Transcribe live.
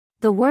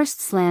The Worst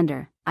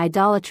Slander,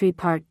 Idolatry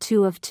Part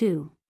 2 of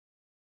 2.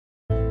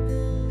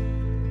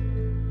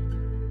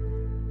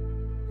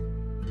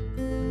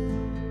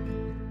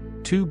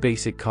 Two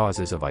basic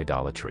causes of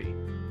idolatry.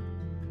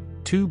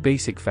 Two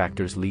basic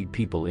factors lead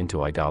people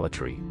into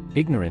idolatry: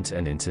 ignorance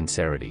and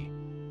insincerity.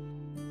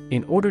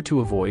 In order to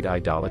avoid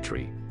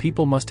idolatry,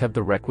 people must have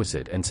the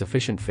requisite and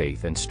sufficient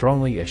faith and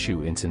strongly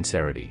eschew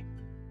insincerity.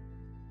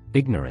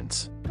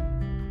 Ignorance.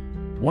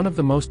 One of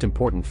the most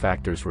important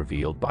factors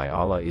revealed by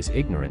Allah is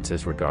ignorance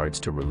as regards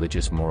to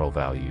religious moral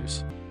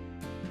values.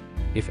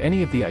 If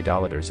any of the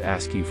idolaters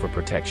ask you for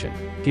protection,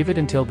 give it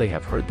until they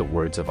have heard the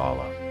words of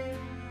Allah.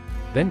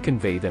 Then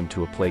convey them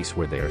to a place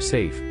where they are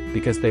safe,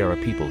 because they are a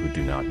people who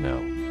do not know.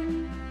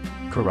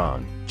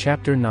 Quran,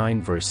 chapter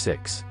 9 verse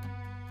 6.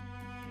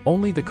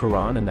 Only the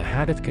Quran and the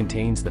Hadith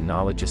contains the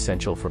knowledge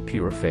essential for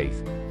pure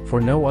faith, for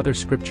no other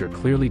scripture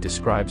clearly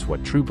describes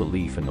what true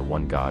belief in the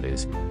one God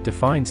is,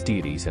 defines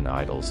deities and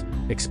idols,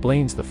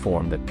 explains the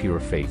form that pure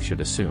faith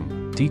should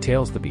assume,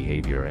 details the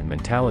behavior and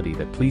mentality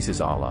that pleases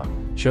Allah,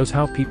 shows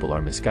how people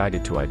are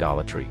misguided to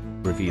idolatry,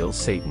 reveals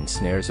Satan's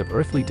snares of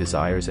earthly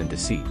desires and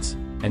deceits,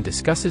 and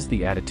discusses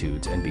the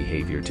attitudes and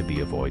behavior to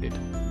be avoided.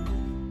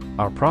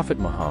 Our Prophet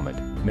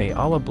Muhammad, may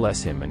Allah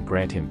bless him and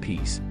grant him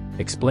peace,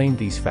 explained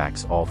these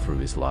facts all through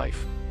his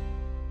life.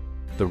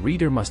 The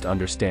reader must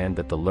understand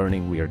that the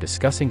learning we are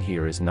discussing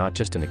here is not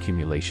just an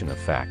accumulation of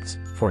facts,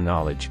 for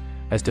knowledge,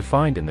 as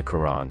defined in the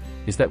Quran,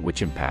 is that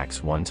which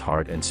impacts one's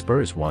heart and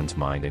spurs one's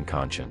mind and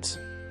conscience.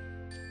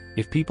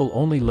 If people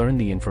only learn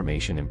the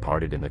information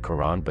imparted in the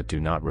Quran but do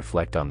not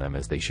reflect on them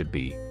as they should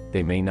be,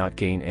 they may not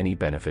gain any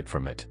benefit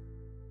from it.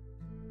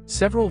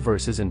 Several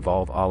verses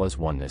involve Allah's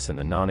oneness and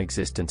the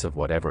non-existence of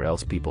whatever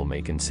else people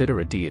may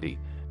consider a deity,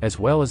 as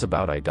well as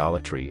about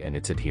idolatry and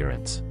its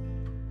adherents.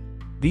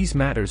 These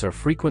matters are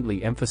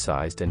frequently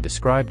emphasized and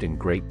described in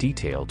great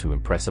detail to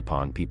impress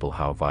upon people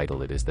how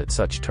vital it is that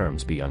such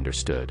terms be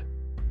understood.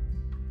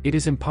 It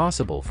is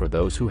impossible for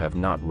those who have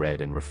not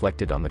read and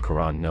reflected on the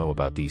Quran know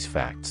about these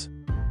facts.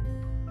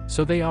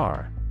 So they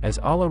are, as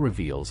Allah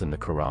reveals in the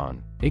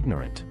Quran,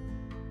 ignorant.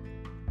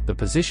 The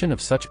position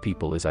of such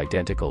people is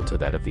identical to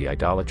that of the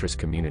idolatrous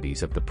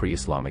communities of the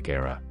pre-Islamic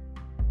era.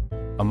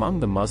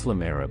 Among the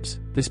Muslim Arabs,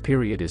 this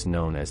period is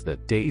known as the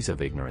days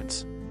of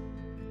ignorance.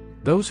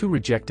 Those who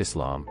reject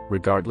Islam,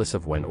 regardless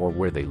of when or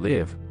where they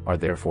live, are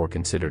therefore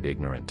considered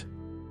ignorant.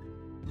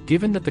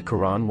 Given that the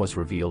Quran was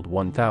revealed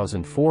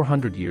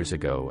 1,400 years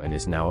ago and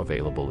is now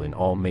available in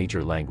all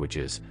major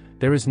languages,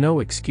 there is no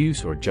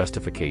excuse or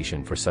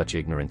justification for such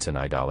ignorance and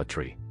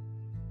idolatry.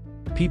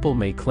 People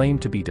may claim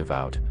to be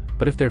devout,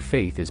 but if their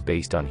faith is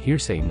based on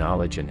hearsay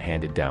knowledge and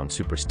handed-down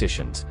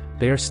superstitions,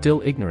 they are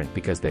still ignorant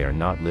because they are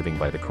not living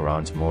by the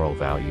Quran's moral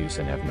values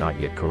and have not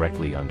yet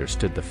correctly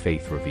understood the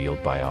faith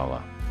revealed by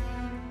Allah.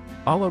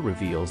 Allah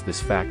reveals this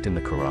fact in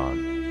the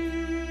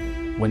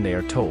Quran. When they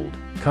are told,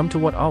 "Come to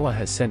what Allah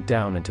has sent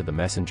down and to the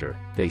Messenger,"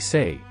 they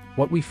say,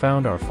 "What we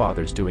found our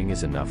fathers doing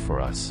is enough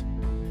for us."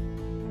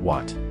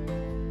 What?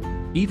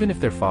 Even if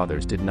their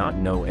fathers did not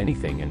know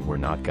anything and were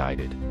not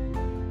guided.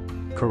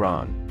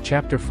 Quran,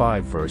 chapter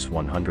 5 verse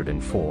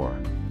 104.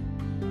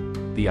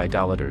 The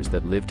idolaters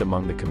that lived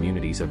among the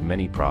communities of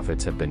many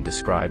prophets have been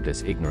described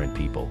as ignorant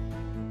people.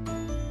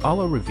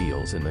 Allah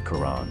reveals in the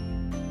Quran,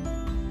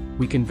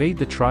 "We conveyed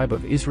the tribe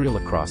of Israel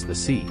across the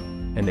sea,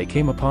 and they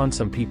came upon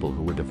some people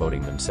who were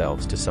devoting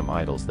themselves to some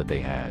idols that they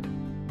had.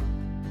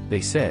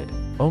 They said,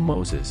 'O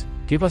Moses,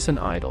 give us an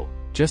idol,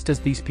 just as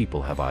these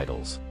people have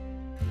idols.'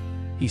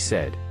 He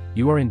said,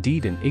 'You are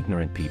indeed an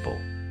ignorant people.'"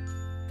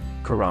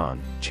 Quran,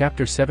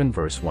 chapter 7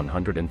 verse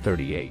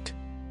 138.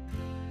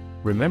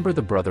 Remember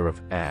the brother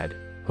of Ad,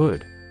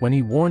 Hud, when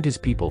he warned his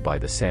people by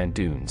the sand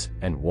dunes,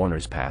 and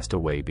warners passed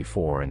away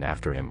before and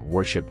after him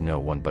worshipped no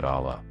one but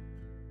Allah.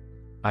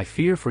 I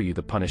fear for you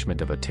the punishment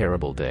of a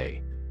terrible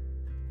day.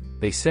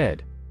 They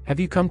said,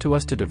 "Have you come to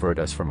us to divert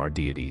us from our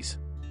deities?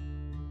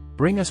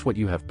 Bring us what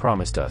you have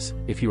promised us,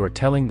 if you are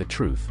telling the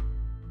truth."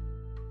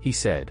 He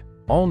said,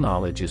 "All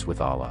knowledge is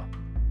with Allah.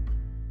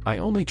 I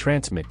only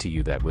transmit to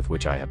you that with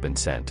which I have been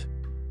sent.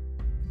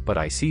 But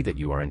I see that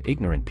you are an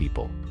ignorant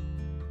people."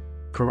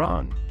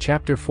 Quran,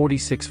 chapter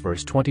 46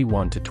 verse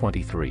 21 to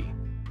 23.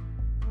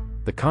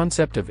 The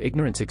concept of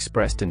ignorance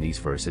expressed in these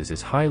verses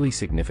is highly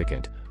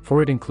significant,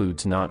 for it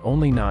includes not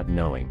only not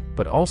knowing,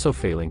 but also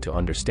failing to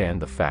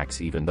understand the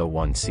facts even though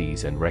one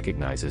sees and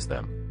recognizes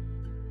them.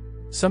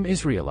 Some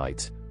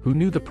Israelites, who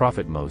knew the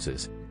prophet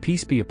Moses,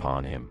 peace be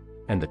upon him,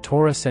 and the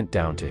Torah sent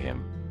down to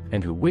him,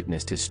 and who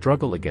witnessed his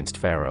struggle against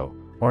Pharaoh,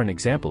 are an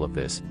example of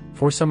this,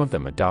 for some of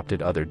them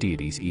adopted other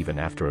deities even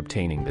after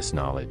obtaining this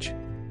knowledge.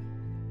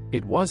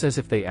 It was as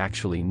if they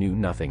actually knew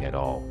nothing at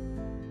all.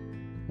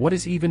 What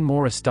is even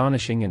more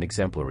astonishing and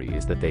exemplary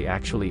is that they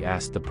actually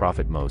asked the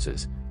prophet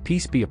Moses,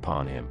 peace be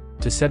upon him,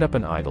 to set up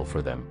an idol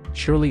for them.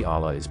 Surely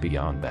Allah is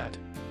beyond that.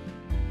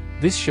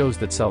 This shows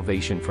that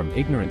salvation from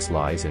ignorance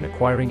lies in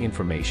acquiring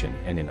information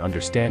and in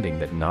understanding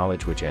that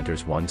knowledge which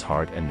enters one's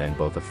heart and then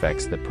both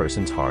affects the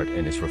person's heart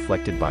and is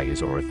reflected by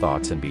his or her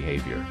thoughts and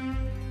behavior.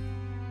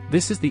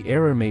 This is the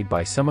error made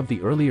by some of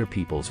the earlier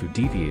peoples who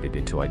deviated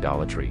into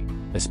idolatry,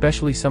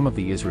 especially some of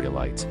the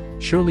Israelites.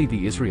 Surely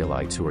the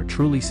Israelites who are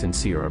truly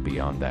sincere are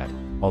beyond that.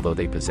 Although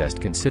they possessed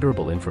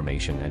considerable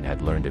information and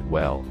had learned it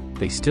well,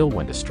 they still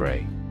went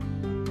astray.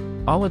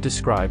 Allah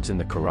describes in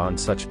the Quran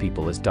such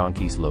people as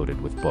donkeys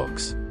loaded with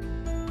books.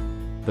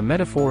 The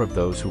metaphor of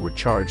those who were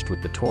charged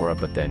with the Torah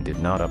but then did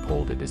not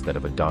uphold it is that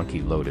of a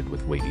donkey loaded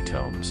with weighty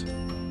tomes.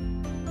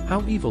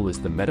 How evil is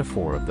the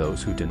metaphor of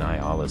those who deny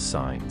Allah's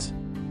signs.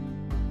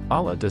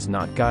 Allah does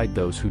not guide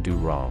those who do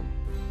wrong.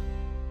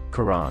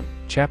 Quran,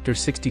 chapter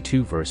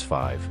 62 verse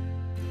 5.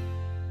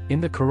 In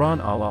the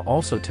Quran Allah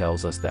also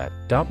tells us that,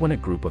 when a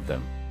group of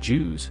them,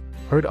 Jews,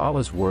 heard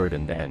Allah's word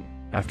and then,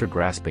 after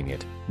grasping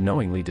it,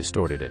 knowingly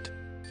distorted it.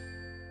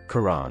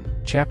 Quran,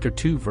 chapter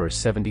 2 verse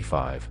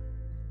 75.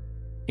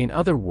 In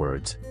other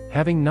words,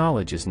 having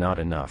knowledge is not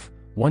enough,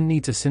 one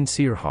needs a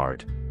sincere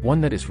heart,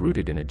 one that is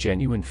rooted in a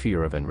genuine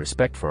fear of and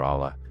respect for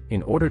Allah,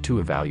 in order to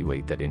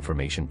evaluate that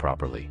information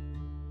properly.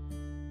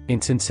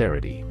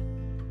 Insincerity.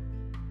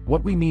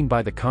 What we mean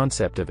by the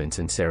concept of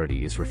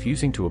insincerity is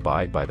refusing to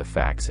abide by the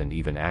facts and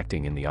even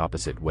acting in the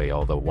opposite way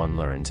although one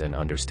learns and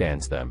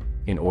understands them,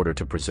 in order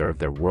to preserve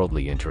their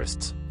worldly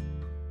interests.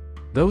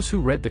 Those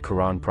who read the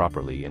Quran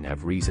properly and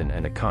have reason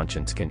and a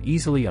conscience can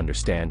easily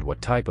understand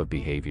what type of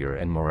behavior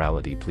and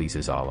morality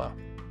pleases Allah.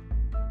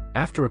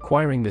 After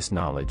acquiring this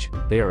knowledge,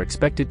 they are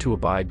expected to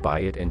abide by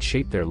it and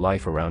shape their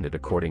life around it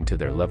according to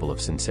their level of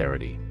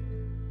sincerity.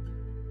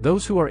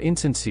 Those who are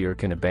insincere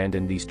can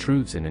abandon these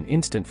truths in an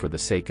instant for the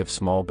sake of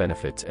small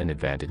benefits and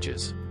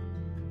advantages.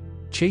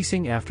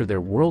 Chasing after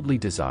their worldly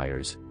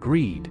desires,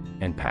 greed,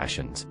 and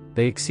passions,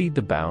 they exceed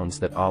the bounds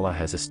that Allah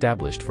has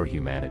established for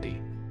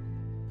humanity.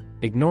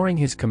 Ignoring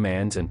His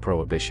commands and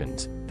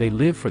prohibitions, they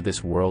live for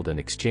this world and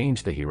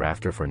exchange the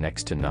hereafter for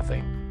next to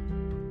nothing.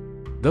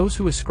 Those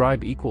who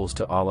ascribe equals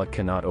to Allah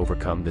cannot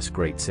overcome this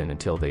great sin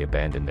until they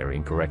abandon their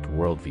incorrect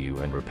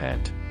worldview and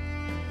repent.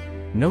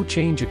 No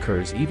change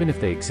occurs even if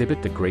they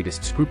exhibit the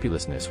greatest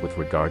scrupulousness with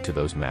regard to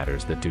those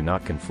matters that do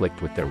not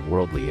conflict with their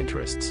worldly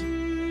interests.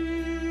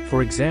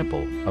 For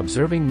example,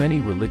 observing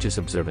many religious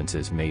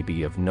observances may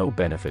be of no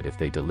benefit if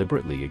they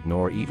deliberately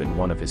ignore even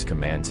one of His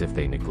commands if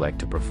they neglect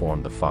to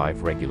perform the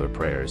 5 regular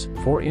prayers,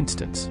 for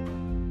instance.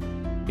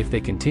 If they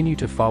continue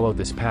to follow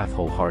this path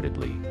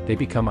wholeheartedly, they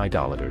become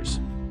idolaters.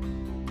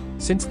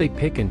 Since they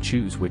pick and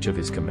choose which of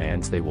His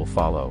commands they will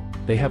follow,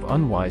 they have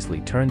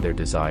unwisely turned their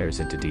desires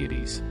into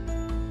deities.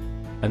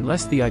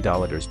 Unless the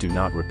idolaters do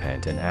not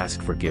repent and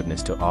ask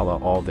forgiveness to Allah,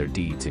 all their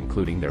deeds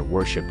including their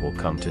worship will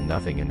come to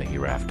nothing in the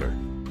hereafter.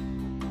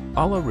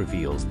 Allah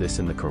reveals this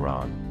in the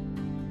Quran.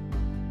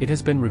 It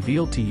has been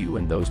revealed to you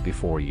and those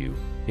before you,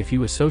 if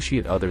you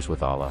associate others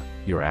with Allah,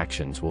 your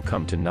actions will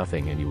come to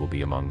nothing and you will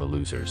be among the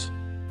losers.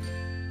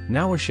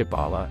 Now worship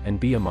Allah and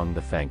be among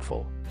the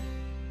thankful.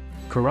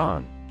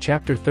 Quran,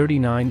 chapter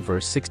 39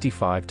 verse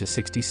 65 to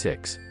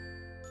 66.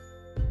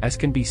 As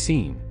can be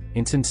seen,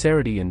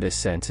 insincerity in this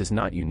sense is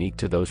not unique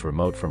to those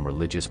remote from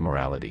religious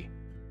morality.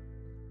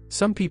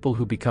 Some people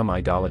who become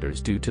idolaters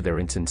due to their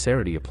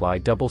insincerity apply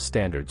double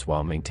standards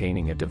while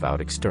maintaining a devout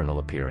external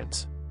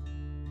appearance.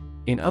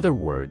 In other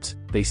words,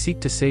 they seek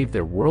to save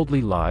their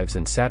worldly lives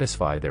and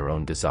satisfy their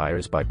own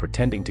desires by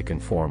pretending to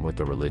conform with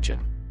the religion.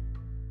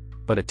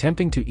 But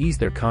attempting to ease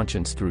their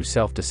conscience through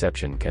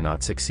self-deception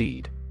cannot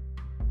succeed.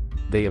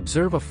 They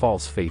observe a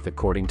false faith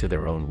according to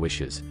their own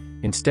wishes,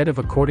 instead of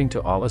according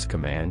to Allah's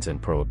commands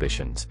and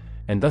prohibitions,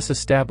 and thus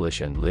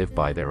establish and live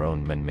by their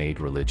own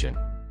man-made religion.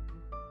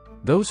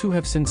 Those who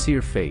have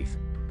sincere faith,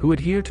 who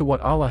adhere to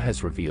what Allah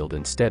has revealed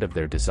instead of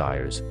their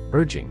desires,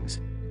 urgings,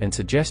 and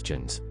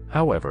suggestions,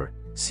 however,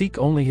 seek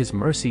only His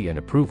mercy and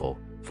approval,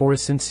 for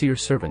as sincere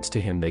servants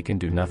to Him they can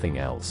do nothing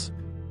else.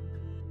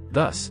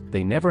 Thus,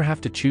 they never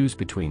have to choose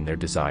between their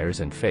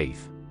desires and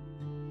faith.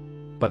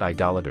 But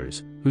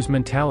idolaters, whose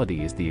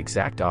mentality is the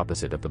exact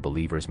opposite of the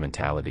believer's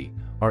mentality,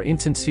 are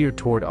insincere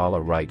toward Allah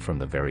right from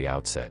the very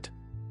outset.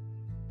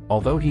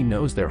 Although He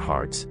knows their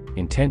hearts,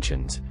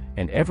 intentions,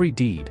 and every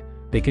deed,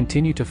 they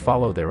continue to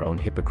follow their own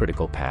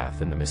hypocritical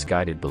path in the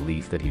misguided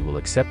belief that He will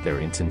accept their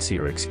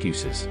insincere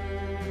excuses.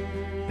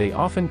 They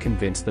often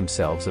convince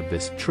themselves of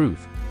this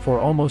truth, for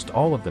almost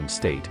all of them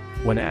state,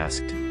 when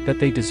asked, that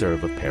they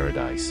deserve of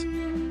paradise.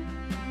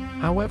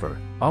 However,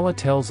 Allah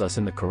tells us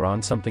in the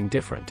Quran something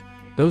different.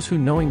 Those who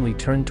knowingly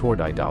turn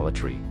toward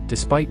idolatry,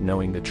 despite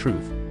knowing the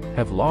truth,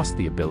 have lost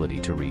the ability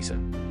to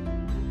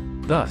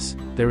reason. Thus,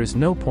 there is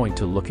no point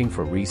to looking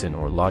for reason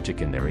or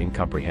logic in their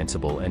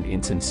incomprehensible and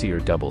insincere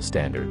double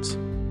standards.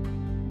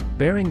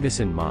 Bearing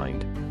this in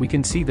mind, we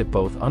can see that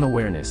both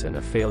unawareness and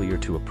a failure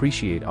to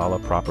appreciate Allah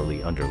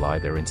properly underlie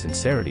their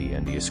insincerity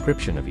and the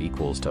ascription of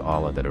equals to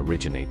Allah that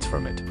originates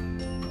from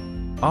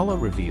it. Allah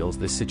reveals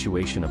this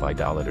situation of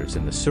idolaters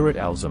in the Surat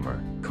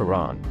Al-Zumar,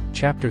 Quran,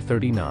 chapter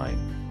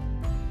 39.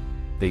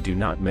 They do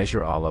not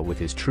measure Allah with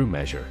His true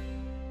measure.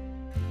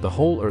 The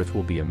whole earth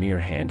will be a mere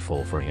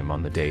handful for Him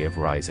on the day of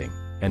rising,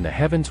 and the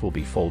heavens will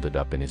be folded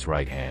up in His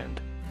right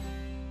hand.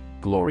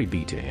 Glory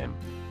be to Him.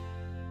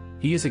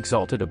 He is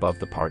exalted above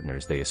the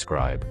partners they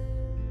ascribe.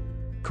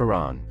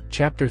 Quran,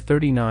 chapter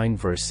 39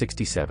 verse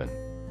 67.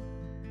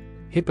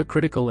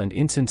 Hypocritical and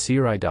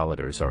insincere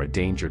idolaters are a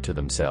danger to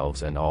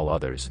themselves and all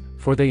others,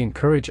 for they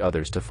encourage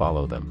others to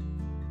follow them.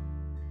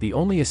 The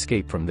only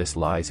escape from this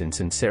lies in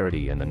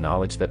sincerity and the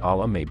knowledge that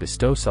Allah may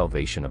bestow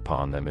salvation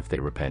upon them if they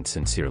repent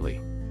sincerely.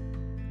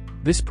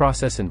 This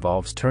process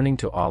involves turning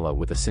to Allah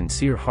with a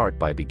sincere heart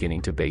by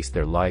beginning to base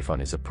their life on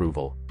His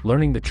approval,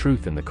 learning the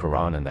truth in the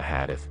Quran and the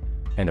Hadith,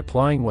 and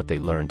applying what they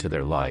learn to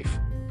their life.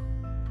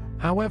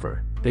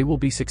 However, they will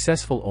be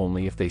successful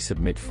only if they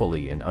submit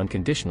fully and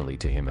unconditionally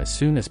to Him as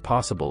soon as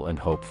possible and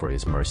hope for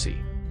His mercy.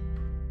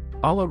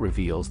 Allah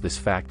reveals this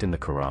fact in the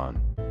Quran.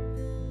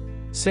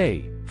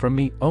 Say, "From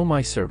me, O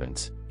my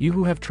servants, you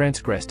who have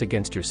transgressed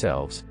against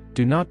yourselves,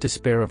 do not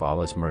despair of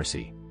Allah's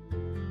mercy.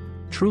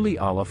 Truly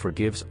Allah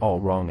forgives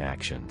all wrong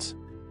actions.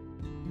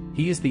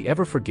 He is the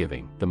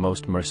ever-forgiving, the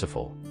most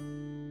merciful.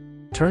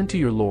 Turn to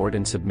your Lord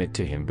and submit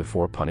to Him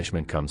before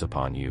punishment comes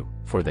upon you,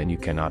 for then you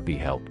cannot be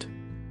helped.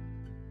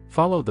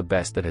 Follow the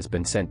best that has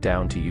been sent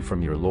down to you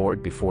from your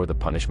Lord before the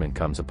punishment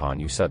comes upon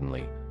you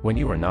suddenly, when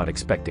you are not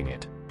expecting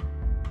it."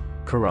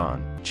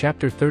 Quran,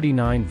 chapter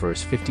 39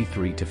 verse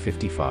 53 to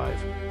 55.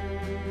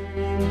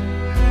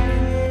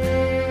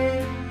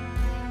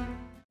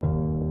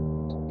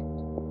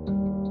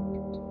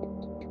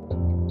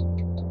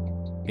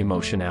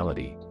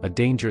 Emotionality, a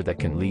danger that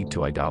can lead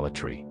to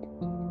idolatry.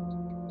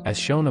 As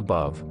shown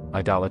above,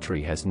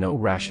 idolatry has no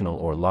rational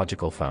or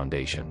logical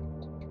foundation.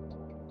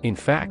 In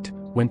fact,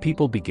 when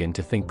people begin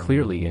to think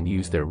clearly and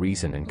use their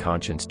reason and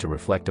conscience to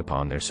reflect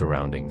upon their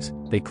surroundings,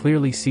 they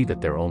clearly see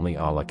that there only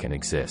Allah can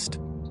exist.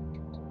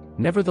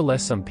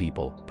 Nevertheless, some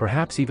people,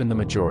 perhaps even the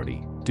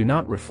majority, do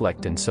not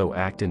reflect and so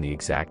act in the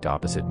exact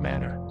opposite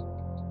manner.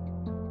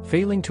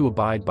 Failing to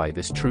abide by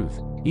this truth,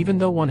 even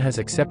though one has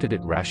accepted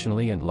it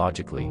rationally and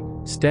logically,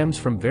 stems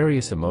from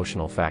various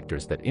emotional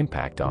factors that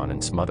impact on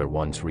and smother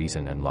one's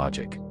reason and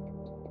logic.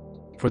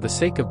 For the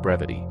sake of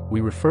brevity, we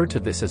refer to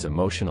this as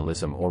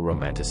emotionalism or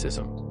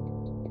romanticism.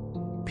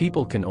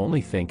 People can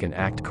only think and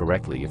act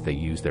correctly if they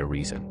use their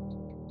reason.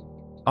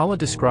 Allah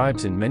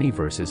describes in many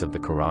verses of the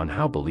Quran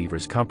how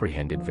believers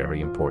comprehended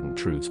very important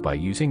truths by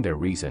using their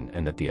reason,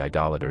 and that the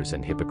idolaters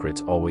and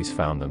hypocrites always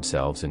found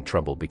themselves in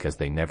trouble because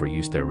they never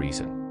used their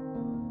reason.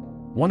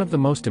 One of the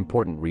most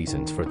important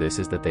reasons for this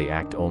is that they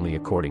act only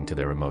according to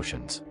their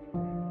emotions.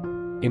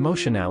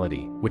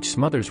 Emotionality, which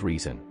smothers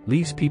reason,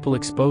 leaves people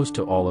exposed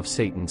to all of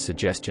Satan's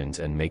suggestions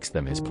and makes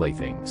them his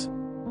playthings.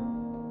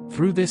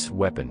 Through this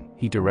weapon,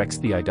 he directs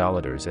the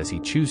idolaters as he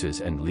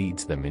chooses and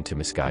leads them into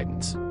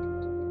misguidance.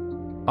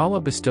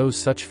 Allah bestows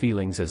such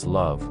feelings as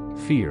love,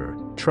 fear,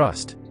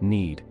 trust,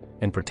 need,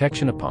 and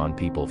protection upon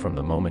people from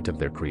the moment of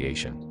their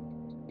creation.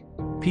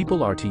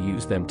 People are to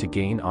use them to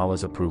gain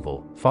Allah's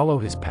approval, follow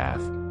His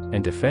path,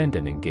 and defend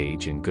and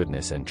engage in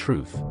goodness and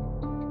truth.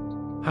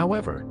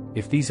 However,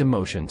 if these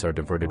emotions are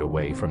diverted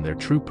away from their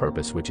true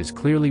purpose, which is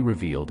clearly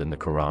revealed in the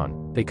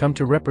Quran, they come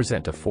to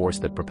represent a force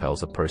that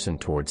propels a person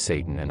toward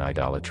Satan and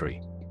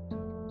idolatry.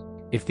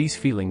 If these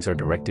feelings are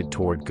directed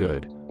toward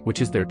good,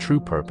 which is their true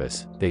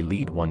purpose, they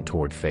lead one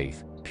toward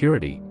faith,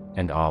 purity,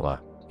 and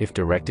Allah. If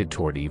directed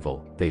toward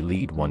evil, they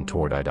lead one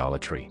toward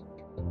idolatry.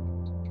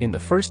 In the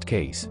first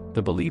case,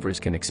 the believers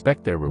can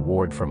expect their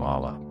reward from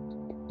Allah.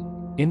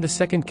 In the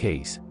second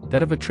case,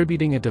 that of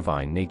attributing a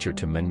divine nature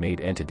to man-made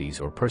entities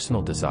or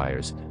personal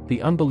desires,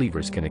 the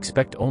unbelievers can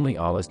expect only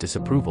Allah's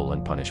disapproval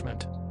and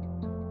punishment.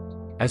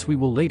 As we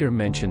will later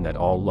mention that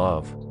all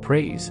love,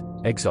 praise,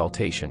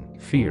 exaltation,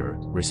 fear,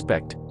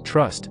 respect,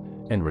 trust,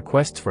 and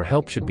requests for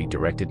help should be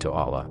directed to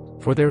Allah,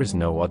 for there is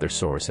no other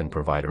source and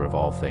provider of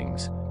all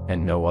things,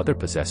 and no other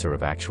possessor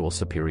of actual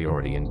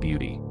superiority in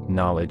beauty,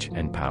 knowledge,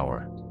 and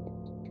power.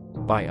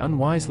 By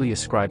unwisely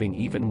ascribing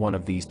even one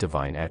of these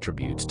divine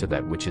attributes to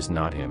that which is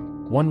not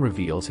Him, one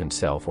reveals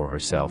himself or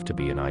herself to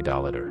be an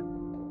idolater.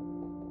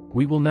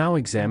 We will now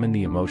examine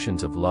the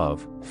emotions of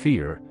love,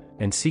 fear,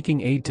 and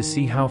seeking aid to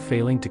see how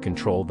failing to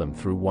control them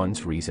through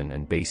one's reason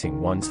and basing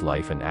one's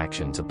life and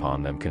actions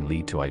upon them can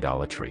lead to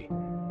idolatry.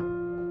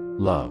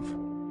 Love.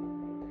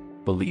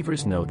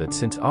 Believers know that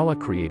since Allah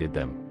created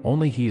them,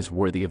 only He is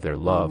worthy of their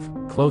love,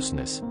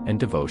 closeness, and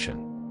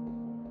devotion.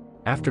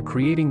 After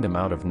creating them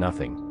out of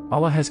nothing,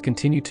 Allah has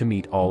continued to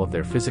meet all of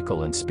their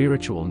physical and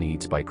spiritual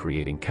needs by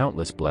creating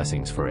countless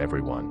blessings for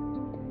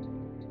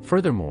everyone.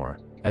 Furthermore,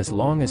 as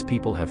long as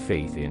people have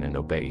faith in and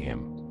obey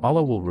Him,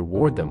 Allah will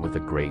reward them with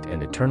a great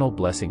and eternal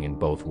blessing in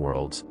both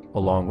worlds,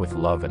 along with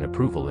love and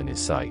approval in His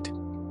sight.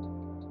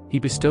 He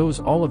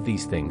bestows all of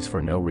these things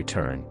for no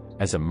return,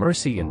 as a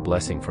mercy and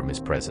blessing from His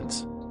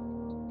presence.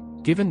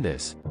 Given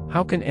this,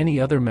 how can any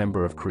other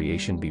member of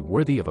creation be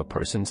worthy of a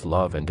person's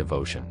love and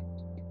devotion?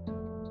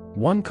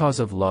 One cause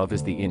of love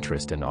is the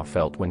interest and awe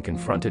felt when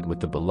confronted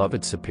with the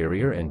beloved's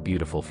superior and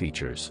beautiful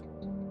features.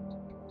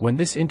 When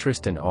this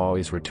interest and awe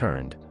is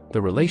returned,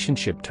 the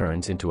relationship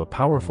turns into a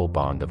powerful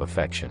bond of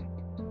affection.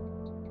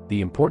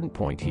 The important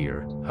point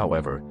here,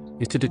 however,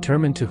 is to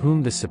determine to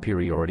whom this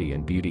superiority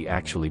and beauty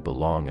actually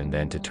belong, and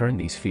then to turn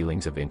these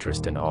feelings of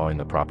interest and awe in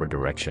the proper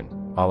direction,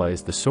 Allah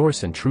is the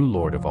source and true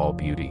Lord of all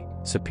beauty,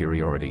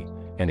 superiority,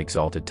 and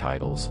exalted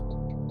titles.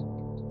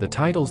 The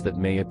titles that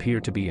may appear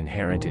to be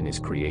inherent in His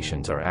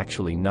creations are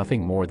actually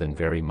nothing more than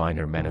very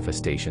minor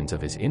manifestations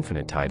of His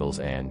infinite titles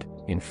and,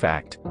 in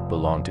fact,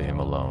 belong to Him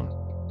alone.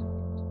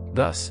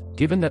 Thus,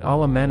 given that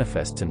Allah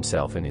manifests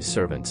Himself in His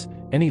servants,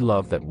 any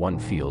love that one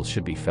feels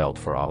should be felt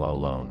for Allah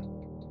alone.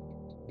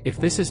 If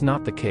this is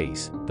not the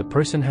case, the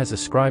person has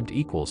ascribed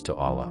equals to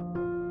Allah.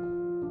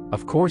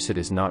 Of course, it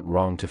is not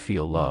wrong to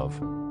feel love.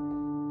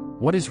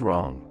 What is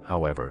wrong,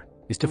 however,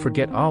 is to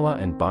forget Allah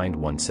and bind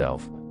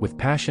oneself, with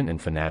passion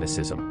and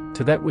fanaticism,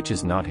 to that which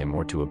is not Him,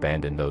 or to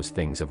abandon those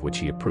things of which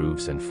He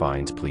approves and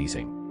finds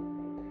pleasing.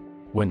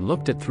 When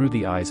looked at through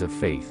the eyes of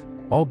faith,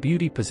 all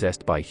beauty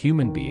possessed by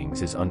human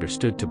beings is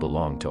understood to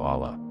belong to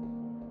Allah.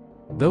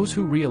 Those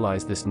who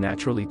realize this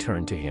naturally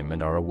turn to Him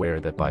and are aware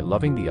that by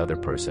loving the other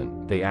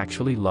person, they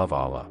actually love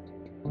Allah.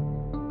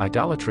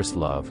 Idolatrous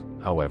love,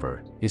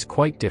 however, is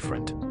quite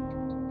different.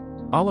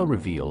 Allah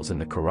reveals in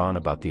the Quran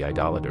about the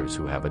idolaters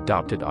who have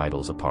adopted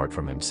idols apart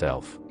from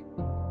Himself.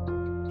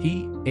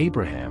 He,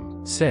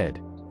 Abraham, said,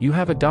 "You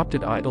have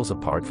adopted idols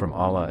apart from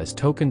Allah as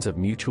tokens of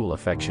mutual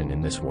affection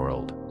in this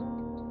world.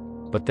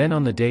 But then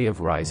on the day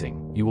of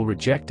rising, you will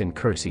reject and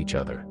curse each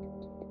other.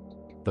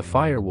 The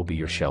fire will be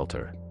your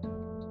shelter.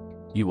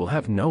 You will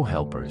have no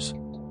helpers."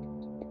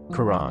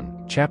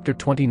 Quran, chapter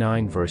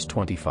 29 verse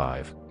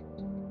 25.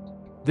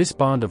 This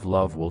bond of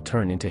love will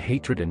turn into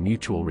hatred and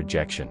mutual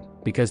rejection,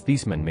 because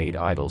these man-made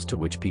idols to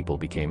which people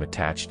became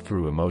attached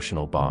through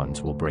emotional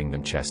bonds will bring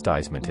them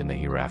chastisement in the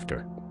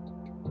hereafter.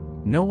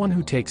 No one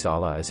who takes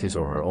Allah as his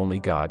or her only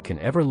God can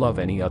ever love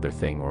any other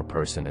thing or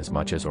person as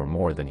much as or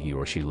more than he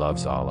or she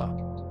loves Allah.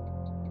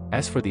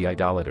 As for the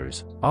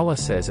idolaters, Allah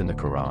says in the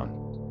Quran,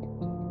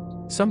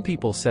 "Some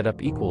people set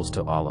up equals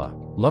to Allah,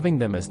 loving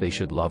them as they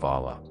should love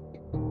Allah.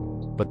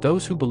 But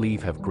those who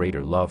believe have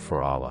greater love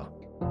for Allah.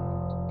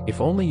 If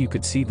only you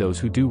could see those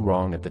who do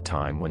wrong at the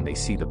time when they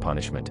see the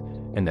punishment,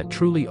 and that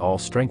truly all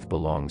strength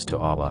belongs to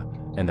Allah,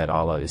 and that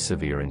Allah is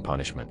severe in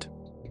punishment."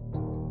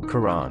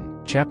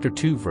 Quran, chapter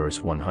 2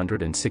 verse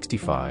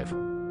 165.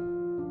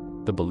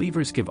 The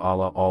believers give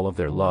Allah all of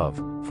their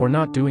love, for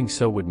not doing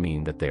so would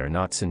mean that they are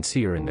not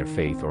sincere in their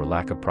faith or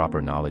lack a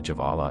proper knowledge of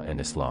Allah and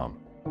Islam.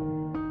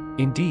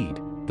 Indeed,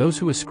 those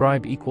who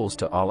ascribe equals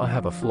to Allah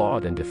have a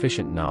flawed and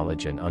deficient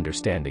knowledge and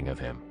understanding of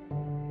Him.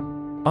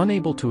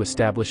 Unable to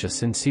establish a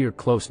sincere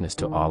closeness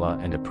to Allah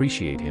and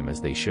appreciate Him as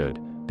they should,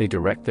 they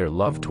direct their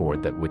love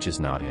toward that which is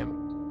not Him.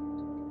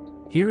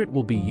 Here it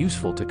will be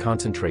useful to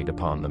concentrate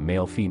upon the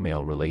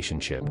male-female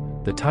relationship,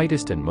 the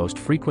tightest and most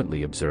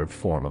frequently observed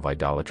form of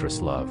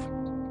idolatrous love.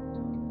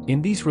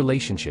 In these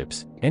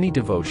relationships, any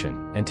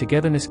devotion and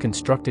togetherness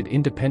constructed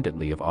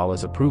independently of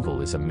Allah's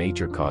approval is a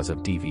major cause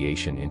of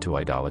deviation into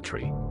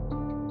idolatry.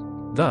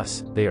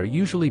 Thus, they are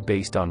usually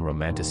based on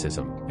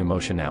romanticism,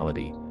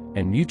 emotionality,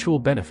 and mutual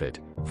benefit,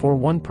 for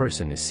one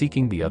person is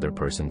seeking the other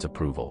person's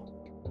approval.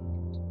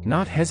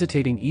 Not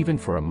hesitating even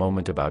for a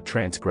moment about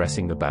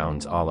transgressing the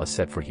bounds Allah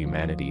set for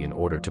humanity in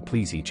order to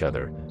please each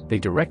other, they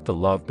direct the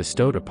love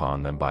bestowed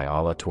upon them by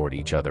Allah toward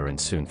each other and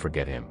soon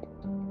forget Him.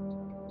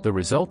 The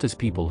result is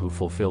people who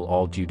fulfill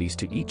all duties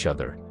to each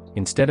other,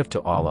 instead of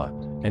to Allah,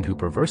 and who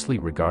perversely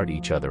regard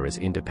each other as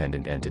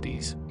independent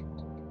entities.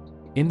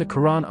 In the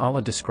Quran,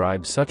 Allah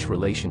describes such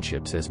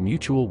relationships as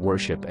mutual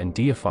worship and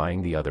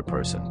deifying the other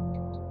person.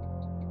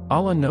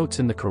 Allah notes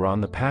in the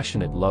Quran the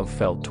passionate love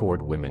felt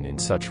toward women in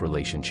such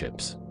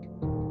relationships.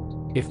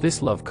 If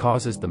this love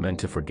causes the men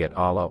to forget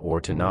Allah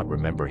or to not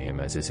remember Him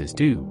as is His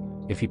due,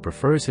 if he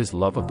prefers his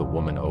love of the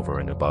woman over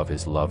and above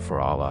his love for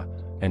Allah,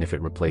 and if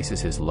it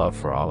replaces his love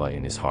for Allah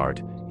in his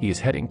heart, he is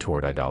heading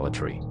toward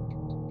idolatry.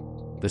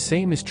 The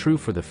same is true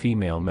for the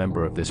female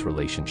member of this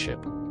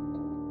relationship.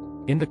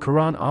 In the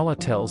Quran, Allah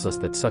tells us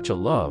that such a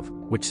love,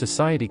 which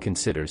society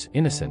considers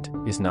innocent,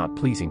 is not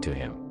pleasing to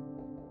Him.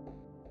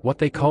 What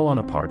they call on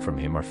apart from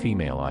Him are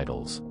female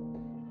idols.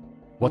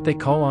 What they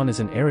call on is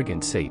an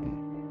arrogant Satan.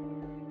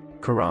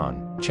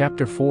 Quran,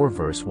 chapter 4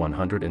 verse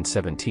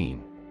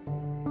 117.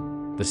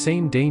 The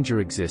same danger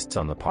exists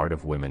on the part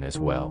of women as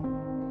well.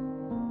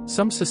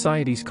 Some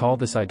societies call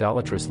this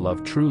idolatrous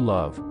love true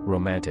love,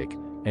 romantic,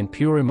 and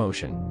pure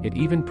emotion. It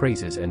even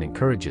praises and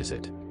encourages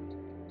it.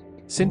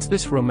 Since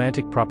this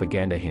romantic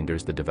propaganda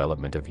hinders the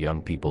development of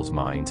young people's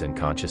minds and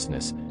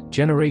consciousness,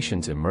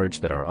 generations emerge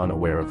that are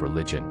unaware of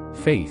religion,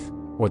 faith,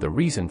 or the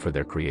reason for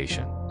their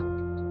creation.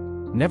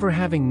 Never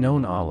having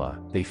known Allah,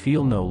 they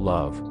feel no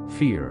love,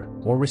 fear,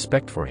 or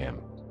respect for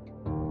Him.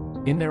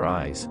 In their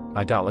eyes,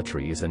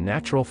 idolatry is a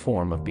natural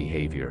form of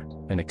behavior,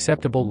 an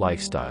acceptable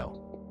lifestyle.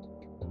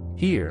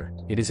 Here,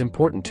 it is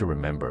important to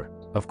remember,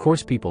 of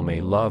course people may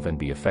love and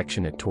be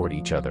affectionate toward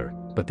each other,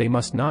 but they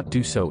must not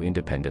do so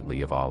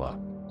independently of Allah.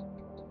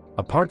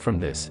 Apart from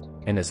this,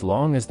 and as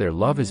long as their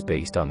love is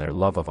based on their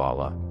love of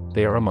Allah,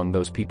 they are among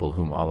those people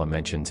whom Allah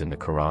mentions in the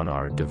Quran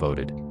are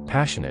devoted,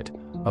 passionate,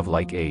 of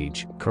like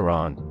age,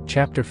 Quran,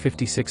 chapter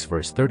 56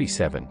 verse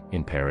 37,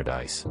 in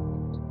paradise.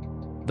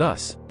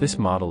 Thus, this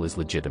model is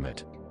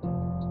legitimate.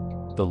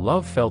 The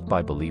love felt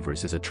by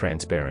believers is a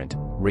transparent,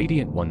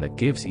 radiant one that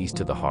gives ease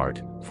to the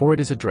heart, for it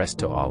is addressed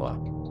to Allah.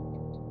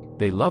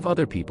 They love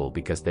other people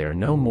because they are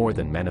no more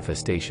than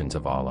manifestations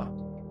of Allah.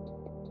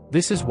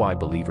 This is why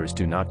believers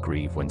do not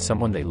grieve when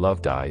someone they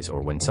love dies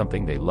or when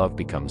something they love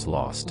becomes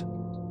lost.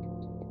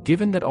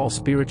 Given that all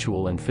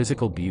spiritual and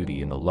physical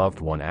beauty in the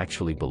loved one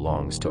actually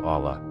belongs to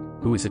Allah,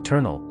 who is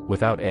eternal,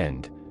 without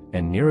end,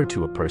 and nearer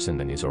to a person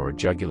than his or her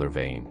jugular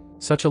vein,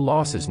 such a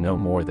loss is no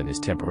more than his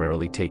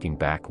temporarily taking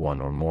back one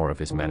or more of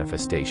his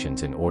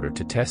manifestations in order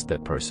to test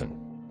that person.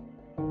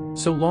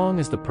 So long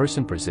as the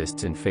person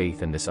persists in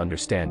faith and this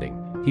understanding,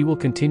 he will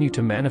continue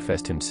to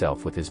manifest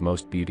himself with his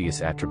most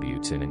beauteous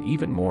attributes in an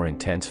even more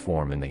intense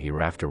form in the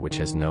hereafter which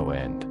has no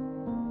end.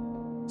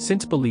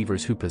 Since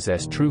believers who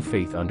possess true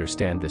faith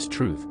understand this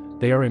truth,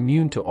 they are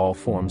immune to all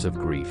forms of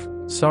grief,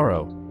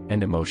 sorrow,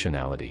 and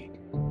emotionality.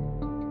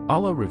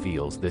 Allah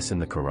reveals this in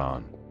the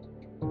Quran.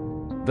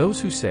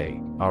 Those who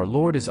say, "Our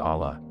Lord is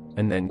Allah,"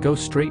 and then go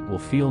straight will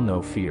feel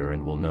no fear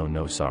and will know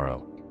no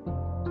sorrow.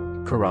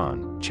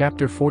 Quran,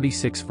 chapter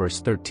 46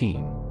 verse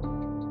 13.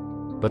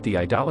 But the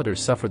idolaters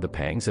suffer the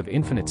pangs of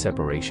infinite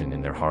separation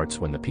in their hearts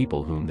when the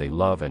people whom they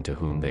love and to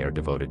whom they are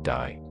devoted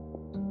die.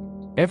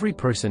 Every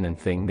person and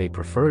thing they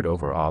preferred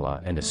over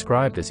Allah and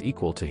ascribed as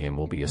equal to Him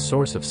will be a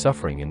source of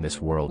suffering in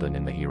this world and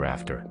in the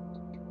hereafter.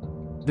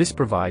 This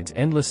provides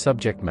endless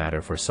subject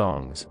matter for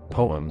songs,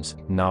 poems,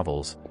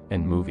 novels,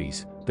 and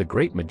movies, the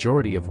great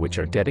majority of which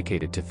are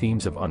dedicated to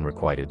themes of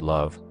unrequited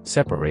love,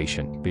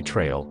 separation,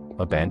 betrayal,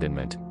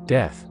 abandonment,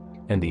 death,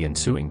 and the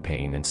ensuing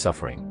pain and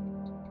suffering.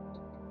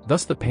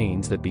 Thus the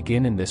pains that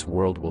begin in this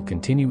world will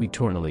continue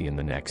eternally in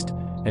the next,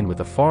 and with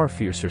a far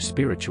fiercer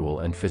spiritual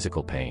and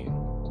physical pain.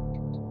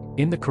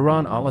 In the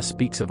Quran, Allah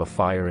speaks of a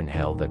fire in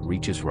hell that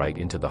reaches right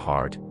into the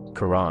heart.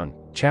 Quran,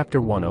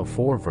 chapter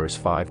 104 verse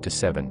 5 to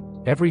 7.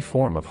 Every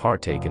form of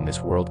heartache in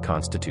this world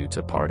constitutes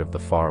a part of the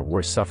far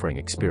worse suffering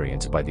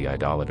experienced by the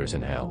idolaters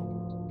in hell.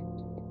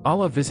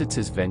 Allah visits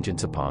His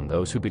vengeance upon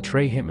those who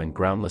betray Him and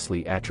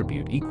groundlessly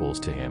attribute equals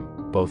to Him,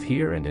 both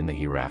here and in the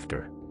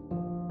hereafter.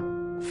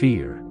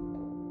 Fear.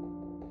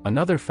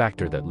 Another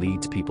factor that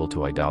leads people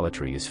to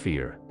idolatry is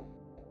fear.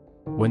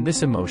 When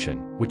this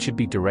emotion, which should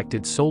be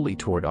directed solely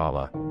toward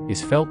Allah,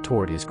 is felt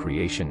toward His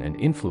creation and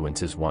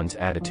influences one's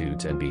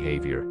attitudes and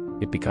behavior,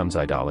 it becomes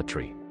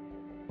idolatry.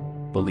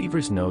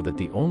 Believers know that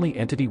the only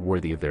entity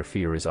worthy of their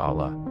fear is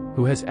Allah,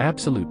 who has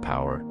absolute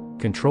power,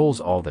 controls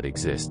all that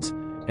exists,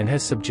 and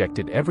has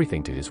subjected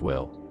everything to His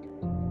will.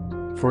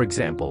 For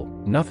example,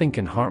 nothing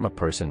can harm a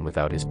person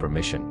without His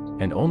permission,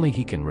 and only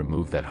He can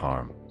remove that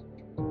harm.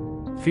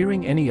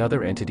 Fearing any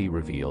other entity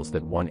reveals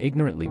that one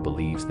ignorantly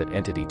believes that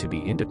entity to be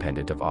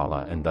independent of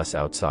Allah and thus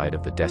outside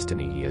of the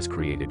destiny He has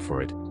created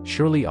for it.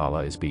 Surely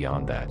Allah is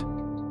beyond that.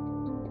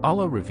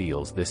 Allah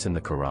reveals this in the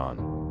Quran.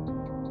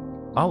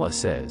 Allah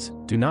says,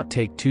 "Do not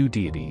take two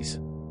deities.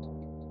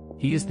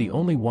 He is the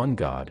only one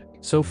God,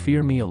 so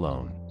fear me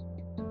alone.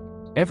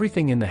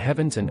 Everything in the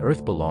heavens and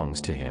earth belongs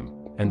to Him,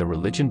 and the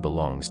religion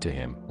belongs to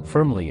Him,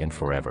 firmly and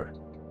forever.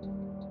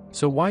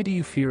 So why do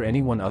you fear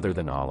anyone other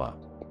than Allah?"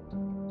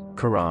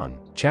 Quran,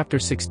 chapter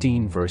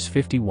 16 verse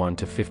 51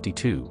 to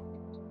 52.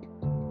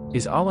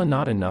 Is Allah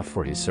not enough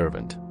for His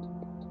servant?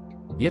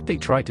 Yet they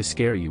try to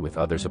scare you with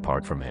others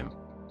apart from Him.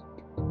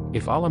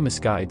 If Allah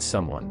misguides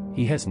someone,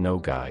 He has no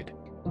guide.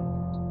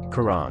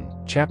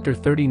 Quran, chapter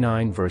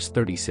 39 verse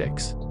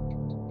 36.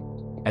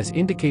 As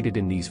indicated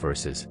in these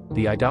verses,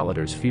 the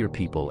idolaters fear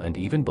people and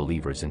even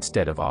believers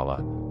instead of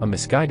Allah, a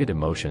misguided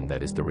emotion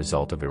that is the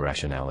result of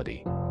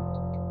irrationality.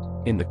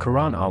 In the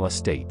Quran, Allah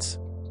states,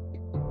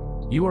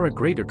 "You are a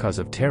greater cause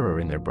of terror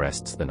in their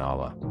breasts than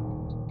Allah.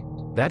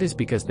 That is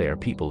because they are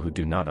people who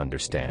do not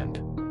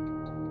understand."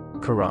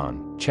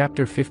 Quran,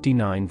 chapter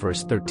 59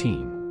 verse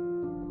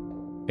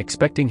 13.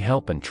 Expecting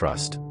help and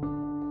trust.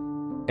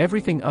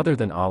 Everything other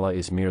than Allah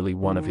is merely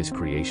one of His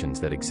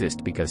creations that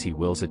exist because He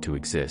wills it to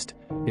exist.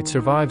 It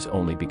survives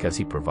only because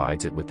He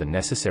provides it with the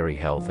necessary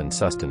health and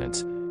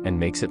sustenance, and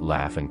makes it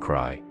laugh and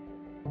cry.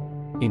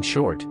 In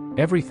short,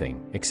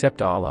 everything,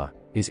 except Allah,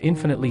 is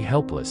infinitely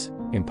helpless,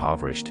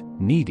 impoverished,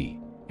 needy,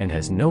 and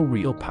has no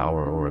real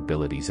power or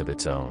abilities of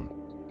its own.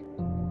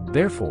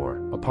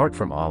 Therefore, apart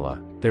from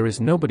Allah, there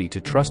is nobody to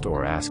trust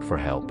or ask for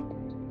help.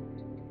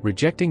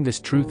 Rejecting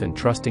this truth and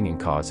trusting in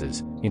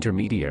causes,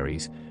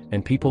 intermediaries,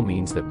 and people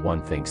means that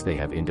one thinks they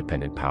have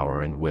independent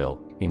power and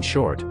will. In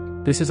short,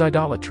 this is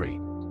idolatry.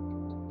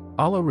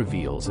 Allah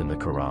reveals in the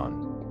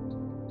Quran,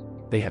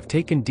 "They have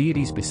taken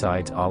deities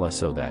besides Allah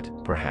so that,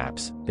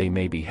 perhaps, they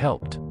may be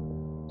helped.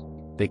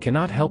 They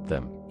cannot help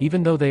them,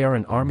 even though they are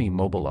an army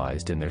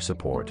mobilized in their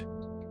support."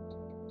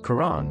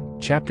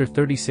 Quran, chapter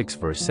 36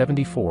 verse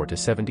 74 to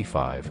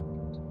 75.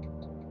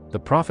 The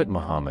Prophet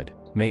Muhammad,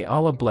 may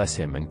Allah bless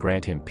him and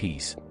grant him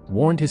peace,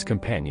 warned his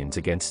companions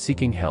against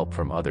seeking help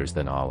from others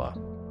than Allah.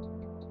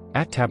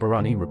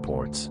 At-Tabarani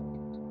reports,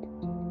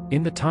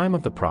 "In the time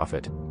of the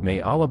Prophet, may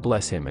Allah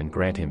bless him and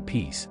grant him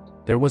peace,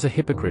 there was a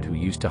hypocrite who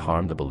used to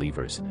harm the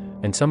believers,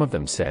 and some of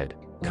them said,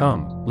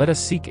 "Come, let us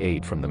seek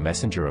aid from the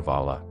messenger of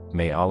Allah,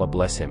 may Allah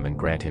bless him and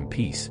grant him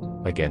peace,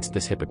 against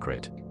this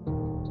hypocrite."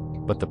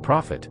 But the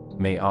Prophet,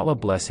 may Allah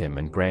bless him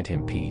and grant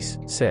him peace,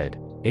 said,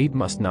 "Aid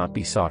must not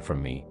be sought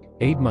from me,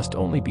 aid must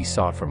only be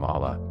sought from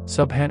Allah,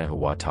 subhanahu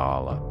wa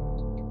ta'ala."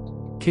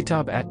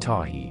 Kitab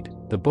at-Tawheed,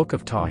 the Book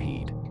of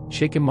Tawheed,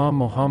 Sheikh Imam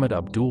Muhammad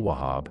Abdul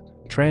Wahhab,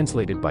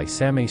 translated by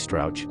Sameh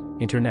Strauch,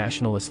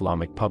 International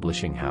Islamic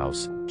Publishing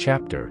House,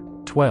 Chapter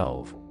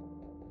 12.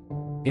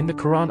 In the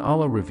Quran,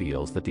 Allah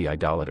reveals that the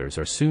idolaters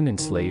are soon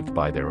enslaved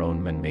by their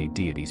own man-made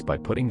deities by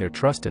putting their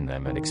trust in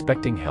them and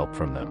expecting help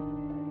from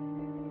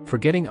them.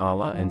 Forgetting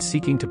Allah and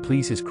seeking to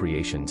please His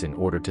creations in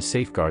order to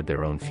safeguard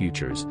their own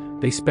futures,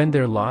 they spend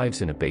their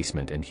lives in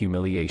abasement and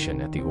humiliation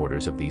at the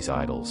orders of these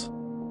idols.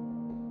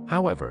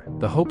 However,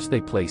 the hopes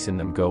they place in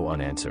them go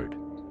unanswered.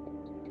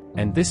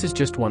 And this is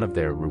just one of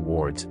their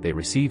rewards they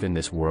receive in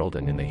this world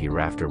and in the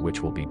hereafter,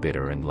 which will be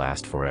bitter and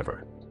last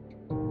forever.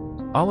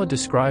 Allah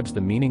describes the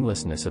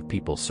meaninglessness of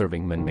people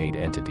serving man-made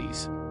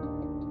entities.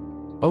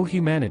 O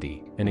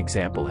humanity, an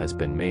example has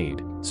been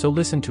made, so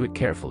listen to it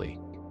carefully.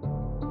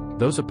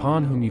 Those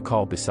upon whom you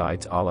call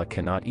besides Allah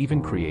cannot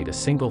even create a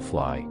single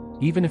fly,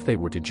 even if they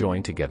were to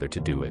join together to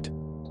do it.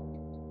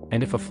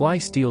 And if a fly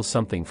steals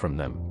something from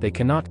them, they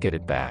cannot get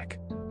it back.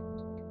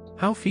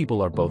 How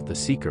feeble are both the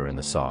seeker and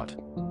the sought.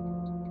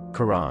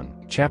 Quran,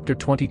 chapter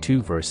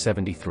 22 verse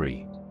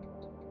 73.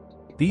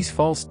 These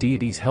false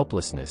deities'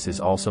 helplessness is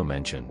also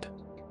mentioned.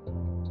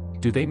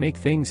 Do they make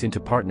things into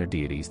partner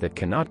deities that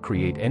cannot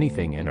create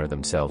anything and are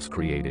themselves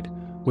created,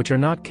 which are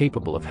not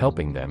capable of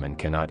helping them and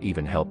cannot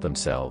even help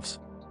themselves?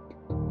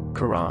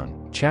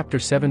 Quran, chapter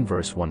 7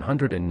 verse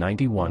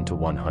 191 to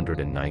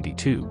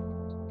 192.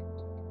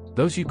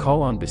 Those you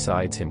call on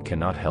besides Him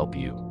cannot help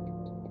you.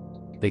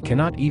 They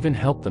cannot even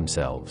help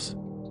themselves.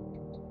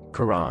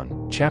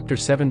 Quran, chapter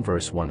 7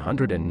 verse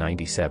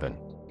 197.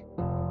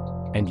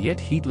 And yet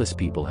heedless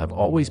people have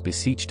always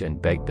beseeched and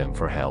begged them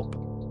for help.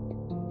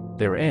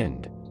 Their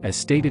end, as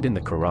stated in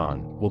the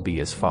Quran, will be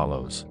as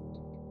follows.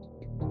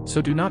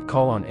 So do not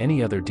call on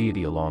any other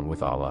deity along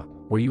with Allah,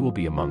 or you will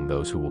be among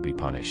those who will be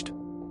punished.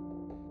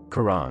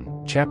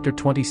 Quran, chapter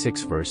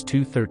 26 verse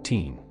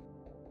 213.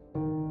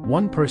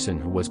 One person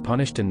who was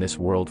punished in this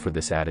world for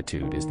this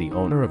attitude is the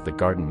owner of the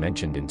garden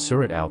mentioned in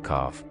Surat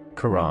Al-Kahf,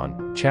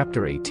 Quran,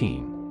 chapter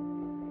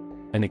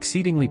 18. An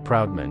exceedingly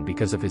proud man,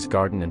 because of his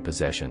garden and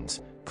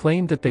possessions,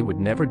 claimed that they would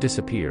never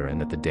disappear and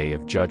that the day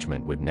of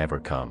judgment would never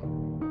come.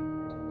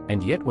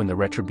 And yet when the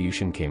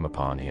retribution came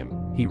upon him,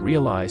 he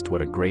realized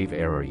what a grave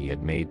error he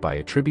had made by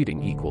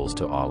attributing equals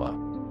to Allah.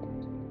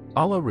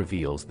 Allah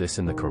reveals this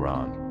in the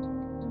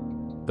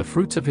Quran. The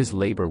fruits of his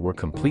labor were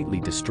completely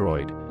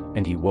destroyed,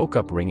 and he woke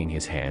up wringing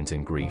his hands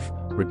in grief,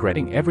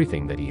 regretting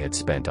everything that he had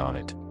spent on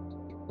it.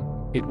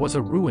 It was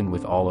a ruin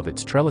with all of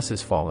its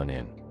trellises fallen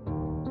in.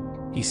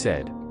 He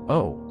said,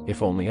 "Oh,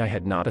 if only I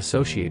had not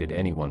associated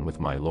anyone with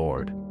my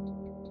Lord."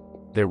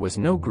 There was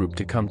no group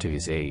to come to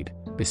his aid,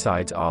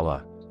 besides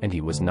Allah, and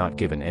he was not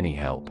given any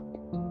help.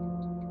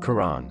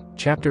 Quran,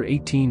 chapter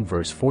 18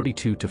 verse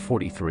 42 to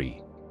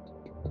 43.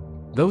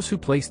 Those who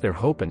place their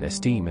hope and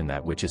esteem in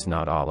that which is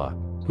not Allah,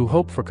 who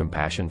hope for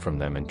compassion from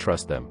them and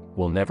trust them,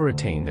 will never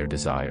attain their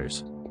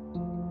desires.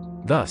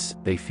 Thus,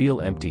 they feel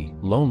empty,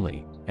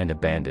 lonely, and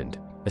abandoned,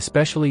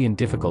 especially in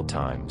difficult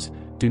times.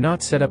 Do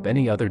not set up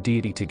any other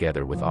deity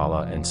together with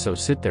Allah and so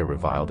sit there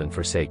reviled and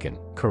forsaken.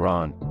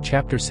 Quran,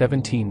 chapter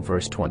 17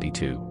 verse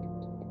 22.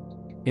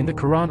 In the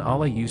Quran,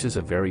 Allah uses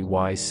a very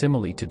wise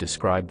simile to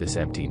describe this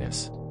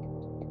emptiness.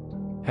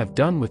 Have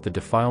done with the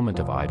defilement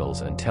of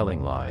idols and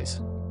telling lies.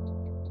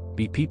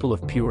 Be people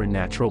of pure and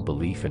natural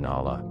belief in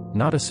Allah,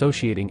 not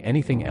associating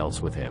anything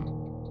else with Him.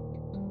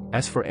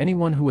 As for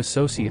anyone who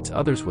associates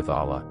others with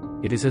Allah,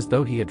 it is as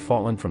though he had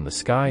fallen from the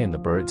sky and the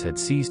birds had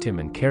seized him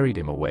and carried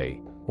him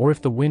away, or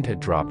if the wind had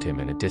dropped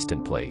him in a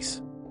distant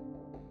place.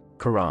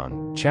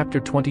 Quran, chapter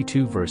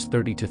 22 verse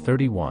 30 to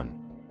 31.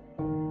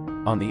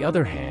 On the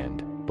other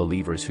hand,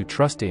 believers who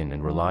trust in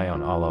and rely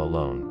on Allah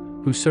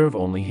alone, who serve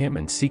only Him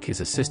and seek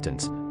His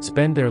assistance,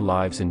 spend their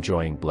lives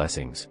enjoying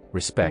blessings,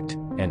 respect,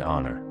 and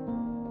honor.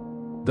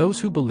 Those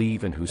who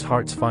believe and whose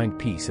hearts find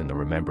peace in the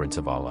remembrance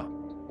of Allah.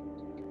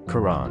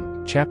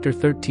 Quran, chapter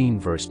 13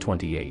 verse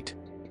 28.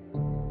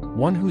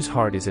 One whose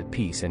heart is at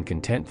peace and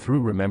content through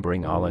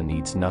remembering Allah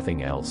needs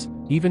nothing else,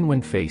 even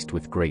when faced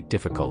with great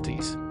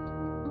difficulties.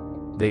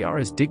 They are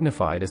as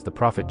dignified as the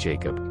Prophet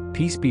Jacob,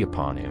 peace be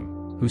upon him,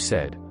 who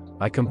said,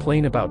 "I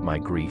complain about my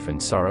grief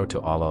and sorrow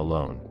to Allah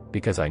alone,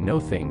 because I know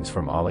things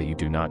from Allah you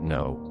do not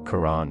know."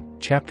 Quran,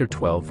 chapter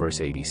 12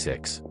 verse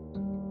 86.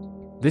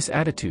 This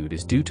attitude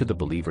is due to the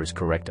believer's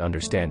correct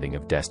understanding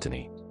of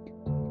destiny.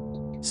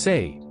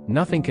 Say,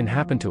 nothing can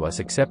happen to us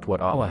except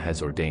what Allah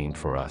has ordained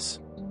for us.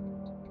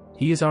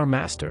 He is our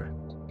master.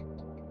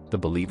 The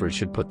believers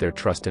should put their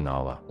trust in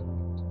Allah.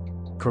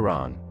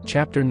 Quran,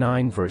 chapter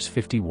 9 verse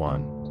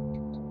 51.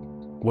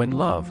 When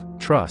love,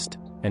 trust,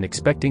 and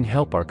expecting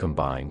help are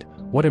combined,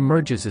 what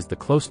emerges is the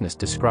closeness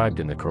described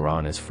in the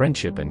Quran as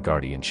friendship and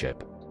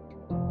guardianship.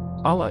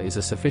 Allah is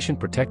a sufficient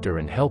protector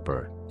and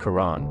helper,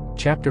 Quran,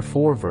 chapter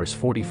 4 verse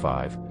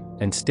 45,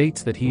 and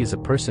states that He is a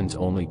person's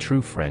only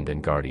true friend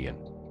and guardian.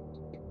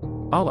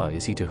 Allah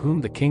is He to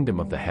whom the kingdom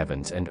of the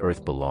heavens and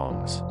earth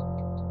belongs.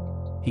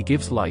 He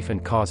gives life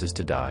and causes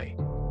to die.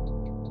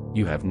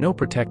 You have no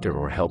protector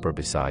or helper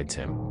besides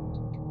Him.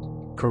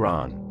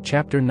 Quran,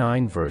 chapter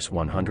 9 verse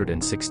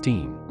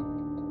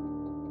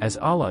 116. As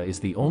Allah is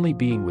the only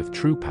being with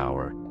true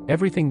power,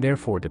 everything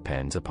therefore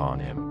depends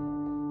upon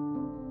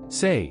Him.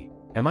 Say,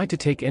 am I to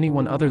take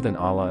anyone other than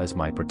Allah as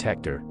my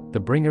protector, the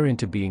bringer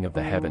into being of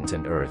the heavens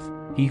and earth,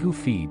 He who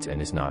feeds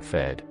and is not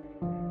fed?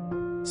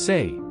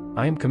 Say,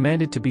 I am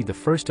commanded to be the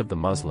first of the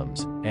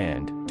Muslims,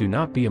 and do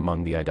not be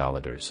among the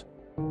idolaters.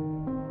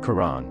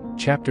 Quran,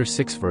 chapter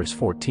 6 verse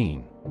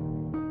 14.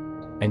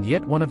 And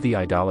yet one of the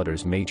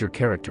idolaters' major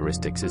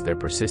characteristics is their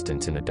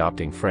persistence in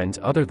adopting friends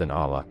other than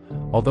Allah,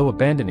 although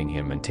abandoning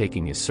Him and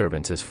taking His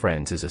servants as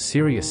friends is a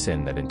serious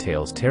sin that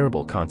entails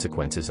terrible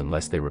consequences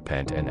unless they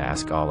repent and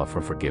ask Allah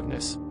for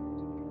forgiveness.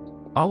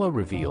 Allah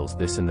reveals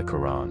this in the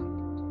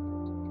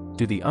Quran.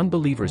 Do the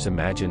unbelievers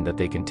imagine that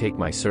they can take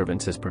my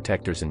servants as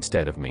protectors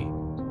instead of me?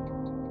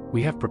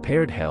 We have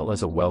prepared hell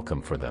as a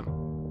welcome for them.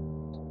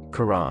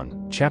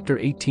 Quran, chapter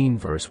 18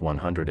 verse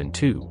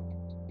 102.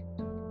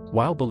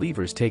 While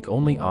believers take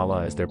only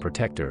Allah as their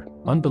protector,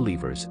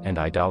 unbelievers and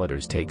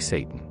idolaters take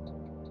Satan.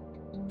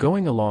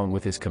 Going along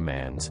with his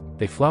commands,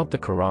 they flout the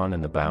Quran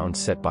and the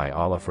bounds set by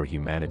Allah for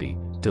humanity,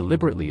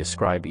 deliberately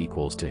ascribe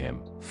equals to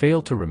Him,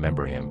 fail to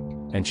remember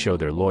Him, and show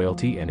their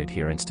loyalty and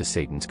adherence to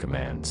Satan's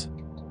commands.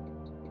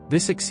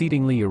 This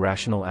exceedingly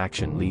irrational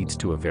action leads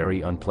to a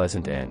very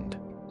unpleasant end.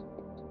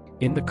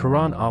 In the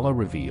Quran, Allah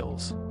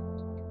reveals,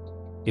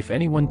 if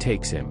anyone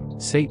takes him,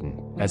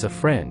 Satan, as a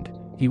friend,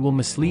 he will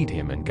mislead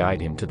him and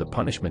guide him to the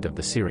punishment of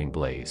the searing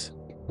blaze.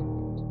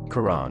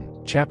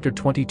 Quran, chapter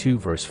 22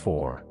 verse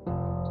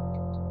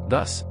 4.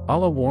 Thus,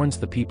 Allah warns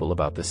the people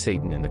about the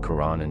Satan in the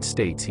Quran and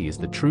states he is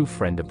the true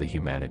friend of the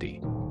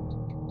humanity.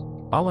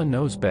 Allah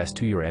knows best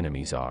who your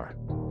enemies are.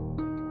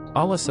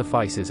 Allah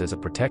suffices as a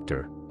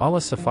protector,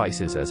 Allah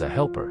suffices as a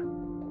helper.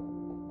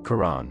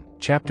 Quran,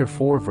 chapter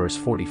 4 verse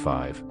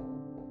 45.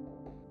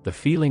 The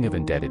feeling of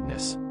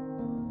indebtedness.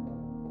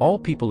 All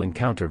people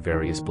encounter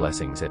various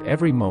blessings at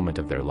every moment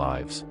of their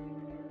lives.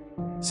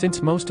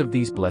 Since most of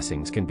these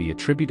blessings can be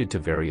attributed to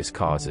various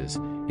causes,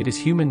 it is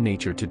human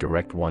nature to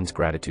direct one's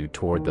gratitude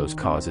toward those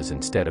causes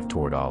instead of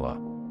toward Allah.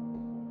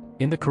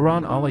 In the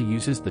Quran, Allah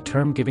uses the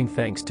term giving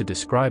thanks to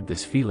describe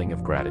this feeling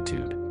of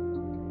gratitude.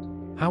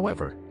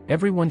 However,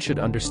 everyone should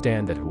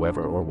understand that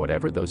whoever or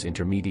whatever those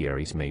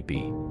intermediaries may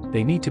be,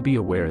 they need to be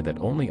aware that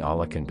only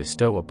Allah can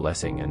bestow a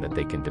blessing and that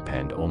they can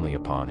depend only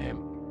upon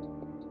Him.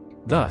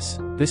 Thus,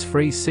 this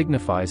phrase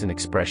signifies an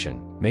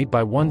expression, made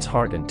by one's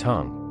heart and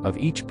tongue, of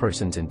each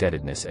person's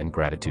indebtedness and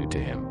gratitude to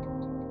Him.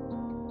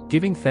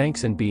 Giving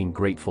thanks and being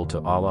grateful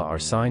to Allah are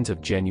signs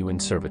of genuine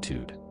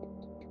servitude.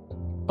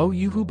 O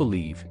you who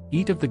believe,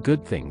 eat of the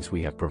good things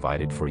we have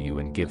provided for you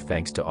and give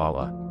thanks to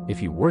Allah,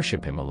 if you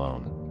worship Him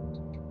alone.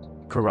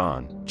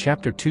 Quran,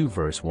 chapter 2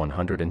 verse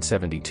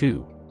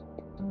 172.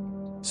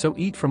 So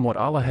eat from what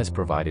Allah has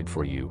provided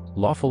for you,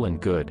 lawful and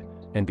good,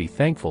 and be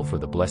thankful for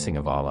the blessing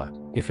of Allah,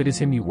 if it is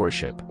Him you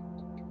worship.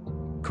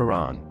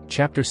 Quran,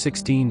 chapter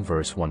 16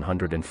 verse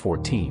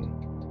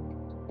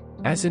 114.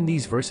 As in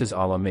these verses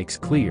Allah makes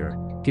clear,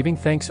 giving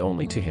thanks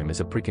only to Him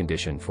is a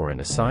precondition for and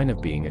a sign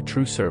of being a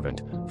true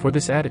servant, for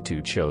this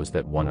attitude shows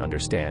that one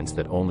understands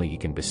that only He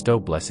can bestow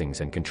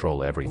blessings and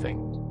control everything.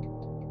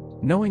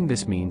 Knowing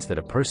this means that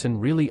a person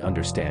really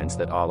understands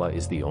that Allah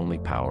is the only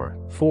power,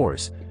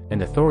 force,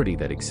 and authority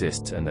that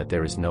exists and that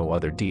there is no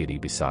other deity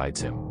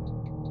besides Him.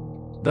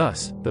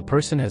 Thus, the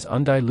person has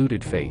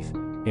undiluted faith,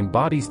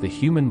 embodies the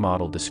human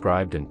model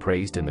described and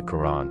praised in the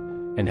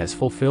Quran, and has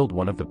fulfilled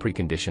one of the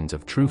preconditions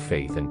of true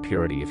faith and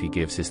purity if he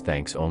gives his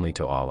thanks only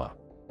to Allah.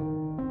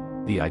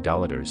 The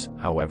idolaters,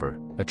 however,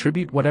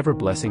 attribute whatever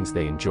blessings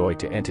they enjoy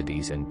to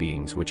entities and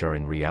beings which are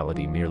in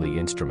reality merely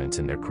instruments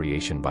in their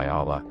creation by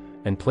Allah,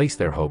 and place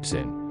their hopes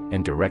in,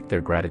 and direct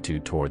their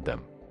gratitude toward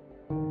them.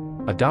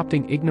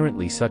 Adopting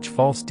ignorantly such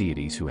false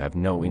deities who have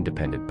no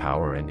independent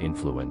power and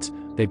influence,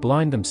 they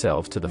blind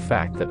themselves to the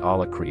fact that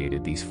Allah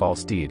created these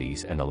false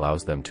deities and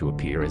allows them to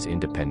appear as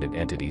independent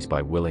entities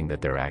by willing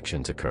that their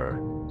actions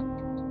occur.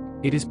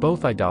 It is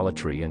both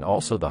idolatry and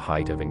also the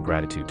height of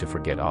ingratitude to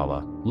forget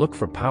Allah, look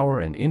for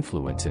power and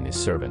influence in His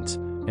servants,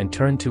 and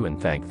turn to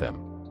and thank them.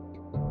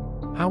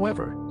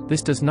 However,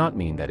 this does not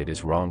mean that it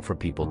is wrong for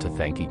people to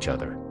thank each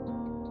other.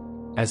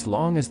 As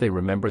long as they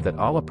remember that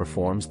Allah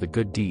performs the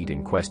good deed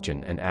in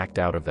question and act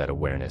out of that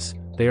awareness,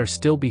 they are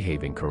still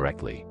behaving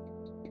correctly.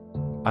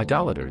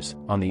 Idolaters,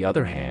 on the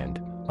other hand,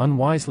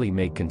 unwisely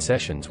make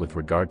concessions with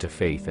regard to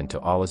faith and to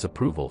Allah's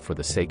approval for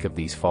the sake of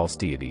these false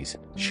deities.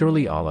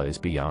 Surely Allah is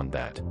beyond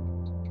that.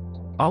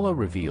 Allah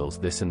reveals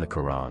this in the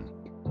Quran.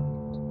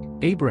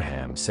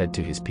 Abraham said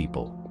to his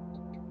people,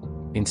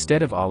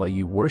 "Instead of Allah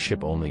you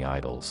worship only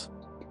idols.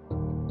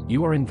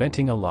 You are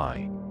inventing a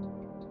lie.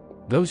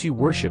 Those you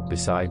worship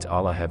besides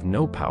Allah have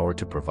no power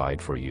to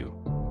provide for you.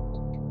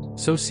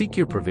 So seek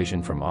your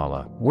provision from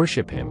Allah,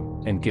 worship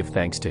Him, and give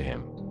thanks to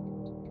Him.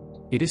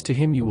 It is to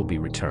Him you will be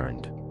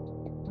returned.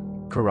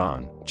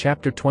 Quran,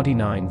 chapter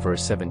 29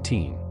 verse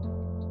 17.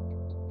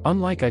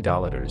 Unlike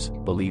idolaters,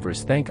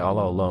 believers thank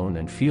Allah alone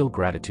and feel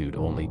gratitude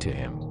only to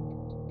Him.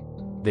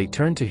 They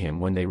turn to Him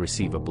when they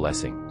receive a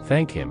blessing,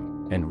 thank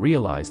Him, and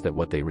realize that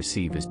what they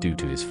receive is due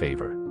to His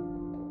favor.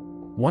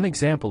 One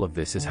example of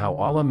this is how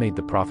Allah made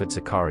the prophet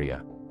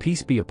Zechariah,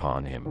 peace be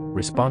upon him,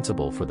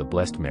 responsible for the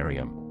blessed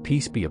Maryam,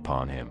 peace be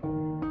upon him.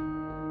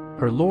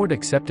 Her Lord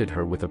accepted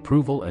her with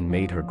approval and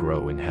made her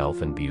grow in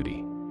health and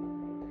beauty.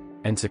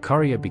 And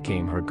Zechariah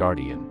became her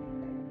guardian.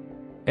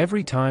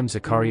 Every time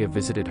Zechariah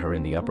visited her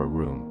in the upper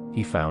room,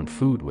 he found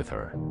food with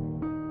her.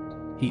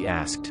 He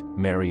asked,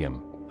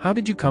 Maryam, how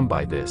did you come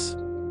by this?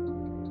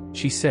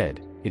 She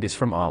said, it is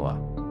from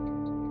Allah.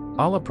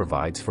 Allah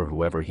provides for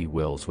whoever He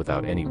wills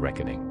without any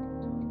reckoning.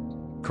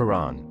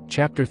 Quran,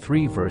 chapter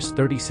 3 verse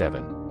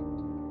 37.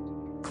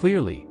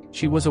 Clearly,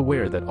 she was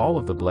aware that all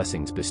of the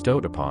blessings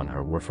bestowed upon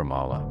her were from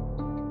Allah.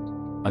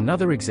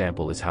 Another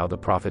example is how the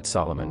Prophet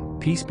Solomon,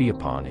 peace be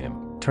upon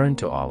him, turned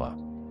to Allah.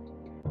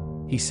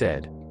 He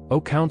said, O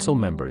council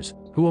members,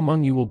 who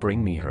among you will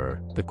bring me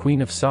her, the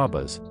Queen of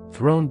Saba's,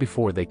 throne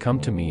before they come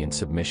to me in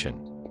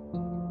submission?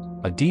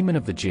 A demon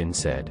of the jinn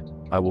said,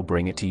 I will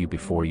bring it to you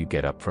before you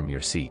get up from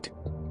your seat.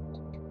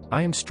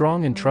 I am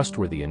strong and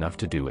trustworthy enough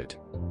to do it.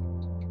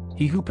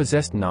 He who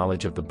possessed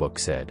knowledge of the book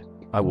said,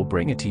 I will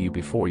bring it to you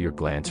before your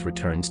glance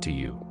returns to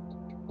you.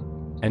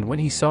 And when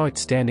he saw it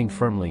standing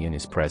firmly in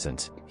his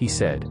presence, he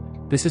said,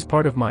 This is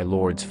part of my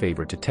Lord's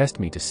favor to test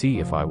me to see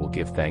if I will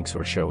give thanks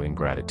or show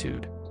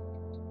ingratitude.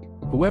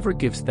 Whoever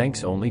gives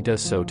thanks only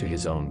does so to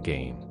his own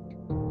gain.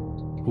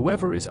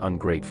 Whoever is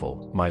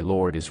ungrateful, my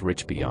Lord is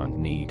rich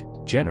beyond need,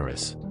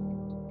 generous.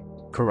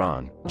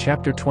 Quran,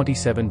 chapter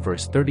 27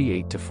 verse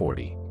 38 to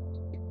 40.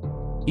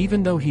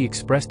 Even though he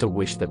expressed a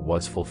wish that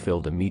was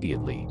fulfilled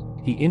immediately,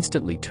 he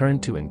instantly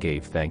turned to and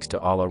gave thanks to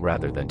Allah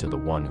rather than to the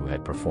one who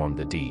had performed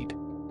the deed.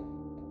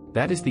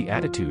 That is the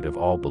attitude of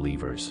all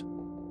believers.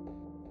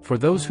 For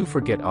those who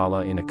forget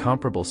Allah in a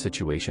comparable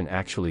situation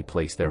actually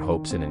place their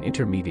hopes in an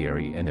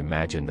intermediary and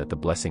imagine that the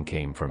blessing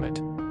came from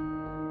it.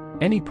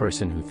 Any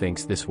person who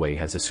thinks this way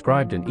has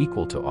ascribed an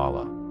equal to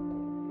Allah.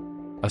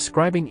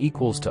 Ascribing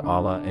equals to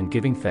Allah and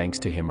giving thanks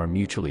to Him are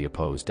mutually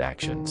opposed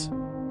actions.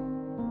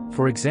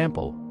 For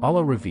example,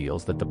 Allah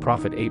reveals that the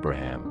Prophet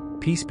Abraham,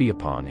 peace be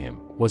upon him,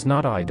 was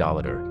not an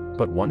idolater,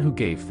 but one who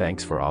gave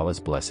thanks for Allah's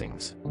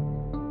blessings.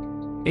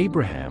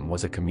 Abraham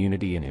was a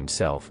community in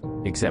himself,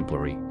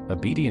 exemplary,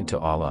 obedient to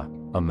Allah,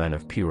 a man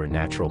of pure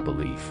natural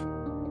belief.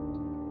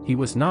 He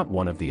was not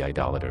one of the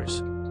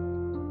idolaters.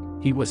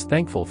 He was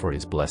thankful for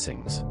his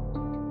blessings.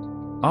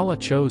 Allah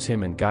chose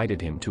him and guided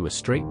him to a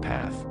straight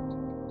path.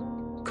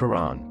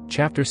 Quran,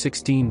 chapter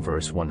 16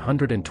 verse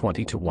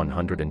 120 to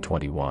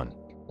 121.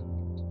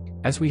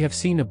 As we have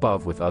seen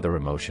above with other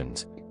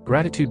emotions,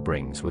 gratitude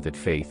brings with it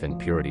faith and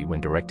purity when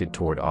directed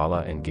toward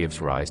Allah and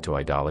gives rise to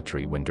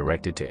idolatry when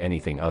directed to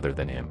anything other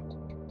than Him.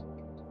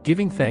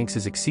 Giving thanks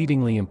is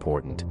exceedingly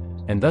important,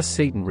 and thus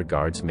Satan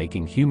regards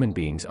making human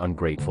beings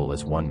ungrateful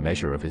as one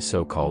measure of his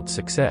so-called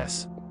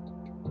success.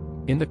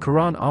 In the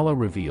Quran, Allah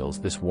reveals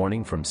this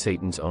warning from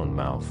Satan's own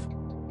mouth.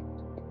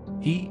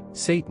 He,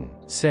 Satan,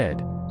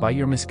 said, By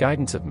your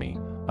misguidance of me,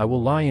 I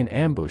will lie in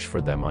ambush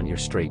for them on your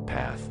straight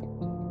path.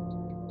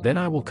 Then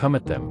I will come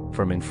at them,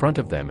 from in front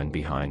of them and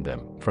behind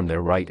them, from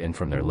their right and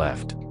from their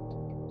left.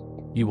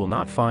 You will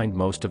not find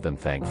most of them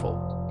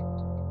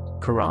thankful.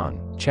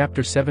 Quran,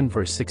 chapter 7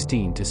 verse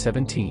 16 to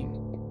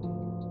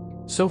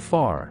 17. So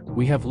far,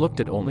 we have looked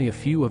at only a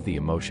few of the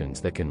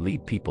emotions that can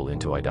lead people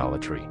into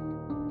idolatry.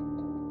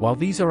 While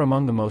these are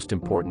among the most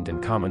important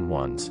and common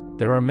ones,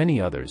 there are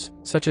many others,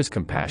 such as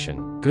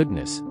compassion,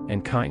 goodness,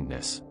 and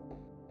kindness.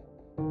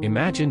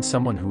 Imagine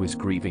someone who is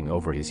grieving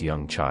over his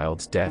young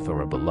child's death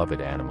or a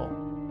beloved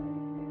animal.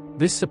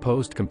 This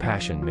supposed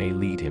compassion may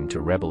lead him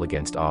to rebel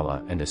against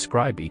Allah and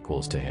ascribe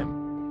equals to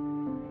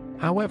Him.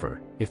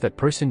 However, if that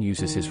person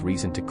uses his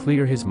reason to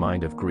clear his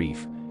mind of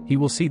grief, he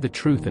will see the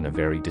truth in a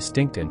very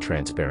distinct and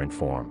transparent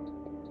form.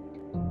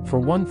 For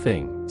one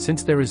thing,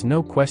 since there is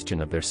no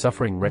question of their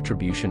suffering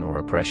retribution or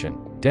oppression,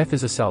 death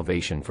is a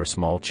salvation for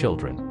small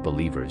children,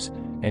 believers,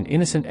 and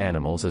innocent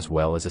animals as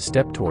well as a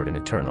step toward an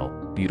eternal,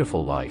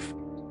 beautiful life.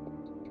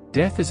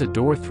 Death is a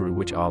door through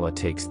which Allah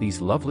takes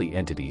these lovely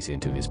entities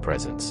into His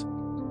presence.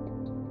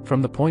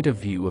 From the point of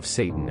view of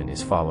Satan and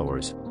his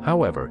followers,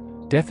 however,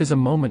 death is a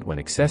moment when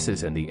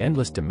excesses and the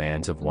endless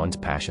demands of one's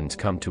passions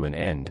come to an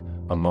end,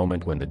 a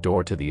moment when the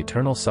door to the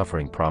eternal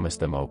suffering promised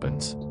them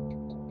opens.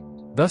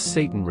 Thus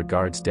Satan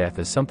regards death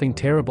as something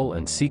terrible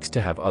and seeks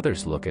to have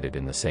others look at it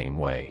in the same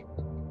way.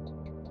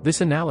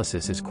 This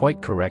analysis is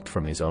quite correct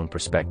from his own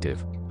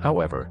perspective,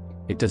 however,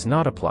 it does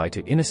not apply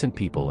to innocent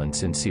people and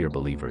sincere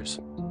believers.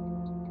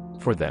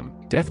 For them,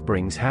 death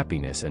brings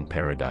happiness and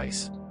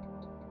paradise.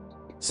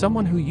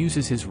 Someone who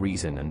uses his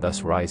reason and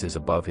thus rises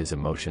above his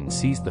emotions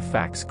sees the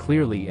facts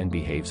clearly and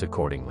behaves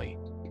accordingly.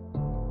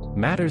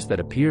 Matters that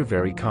appear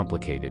very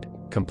complicated,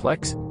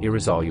 complex,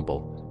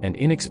 irresolvable, and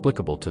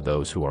inexplicable to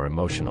those who are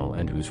emotional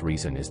and whose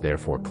reason is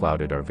therefore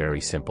clouded are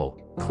very simple,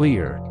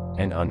 clear,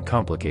 and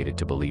uncomplicated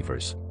to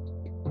believers.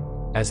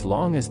 As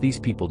long as these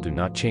people do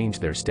not change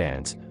their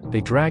stance, they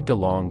dragged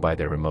along by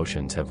their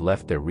emotions have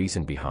left their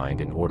reason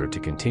behind in order to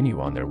continue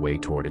on their way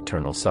toward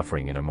eternal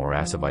suffering in a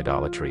morass of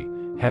idolatry,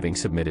 having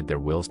submitted their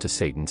wills to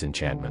Satan's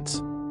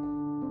enchantments.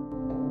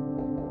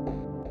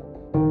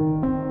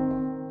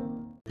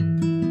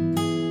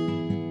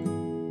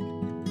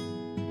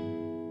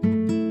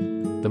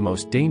 The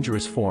most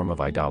dangerous form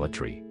of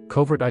idolatry,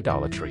 covert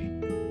idolatry.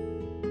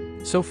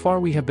 So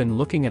far we have been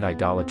looking at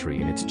idolatry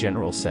in its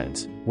general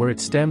sense, where it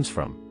stems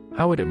from,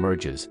 how it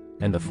emerges,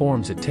 and the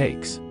forms it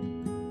takes.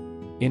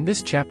 In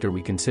this chapter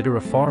we consider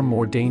a far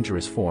more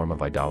dangerous form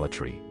of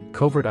idolatry,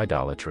 covert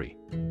idolatry.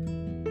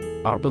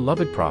 Our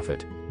beloved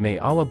prophet, may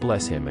Allah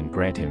bless him and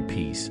grant him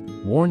peace,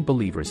 warned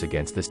believers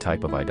against this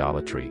type of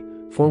idolatry,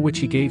 for which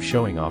he gave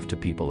showing off to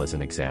people as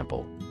an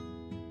example.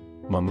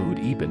 Mahmud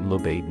ibn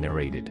Lubayd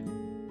narrated.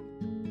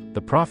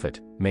 The prophet,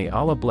 may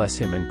Allah bless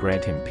him and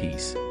grant him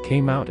peace,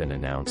 came out and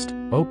announced,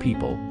 "O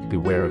people,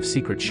 beware of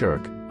secret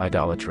shirk,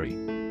 idolatry."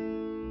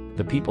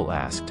 The people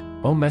asked,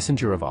 "O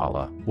Messenger of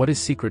Allah, what is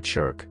secret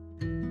shirk?"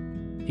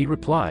 He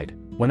replied,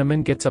 "When a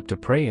man gets up to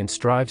pray and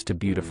strives to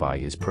beautify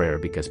his prayer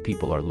because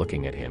people are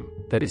looking at him,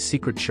 that is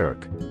secret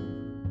shirk."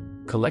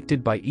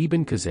 Collected by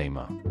Ibn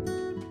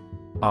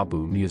Khuzaymah.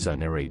 Abu Musa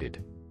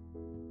narrated.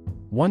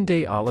 One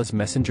day Allah's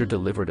Messenger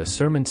delivered a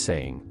sermon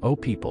saying, "O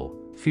people,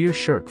 fear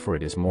shirk for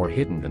it is more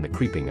hidden than the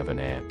creeping of an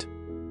ant."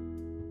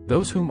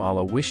 Those whom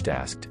Allah wished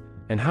asked,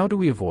 "And how do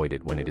we avoid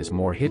it when it is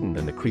more hidden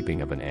than the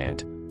creeping of an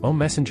ant, O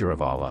Messenger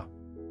of Allah?"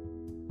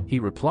 He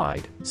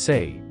replied,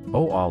 "Say,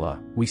 O Allah,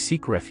 we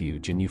seek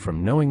refuge in you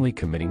from knowingly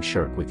committing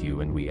shirk with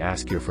you and we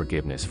ask your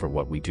forgiveness for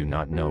what we do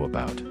not know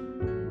about."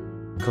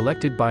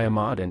 Collected by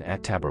Ahmad and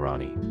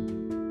At-Tabarani.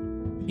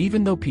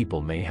 Even though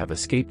people may have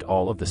escaped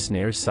all of the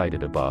snares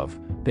cited above,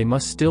 they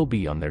must still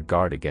be on their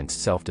guard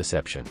against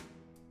self-deception.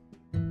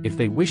 If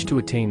they wish to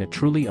attain a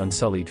truly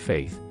unsullied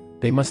faith,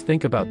 they must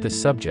think about this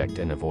subject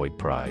and avoid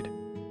pride.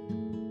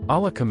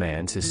 Allah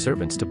commands His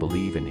servants to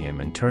believe in Him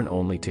and turn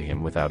only to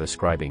Him without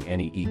ascribing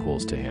any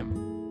equals to Him.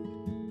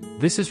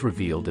 This is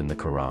revealed in the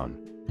Quran.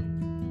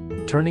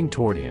 Turning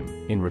toward Him,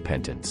 in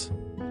repentance,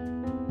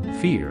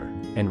 fear,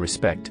 and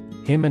respect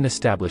Him and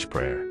establish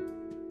prayer.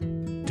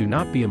 Do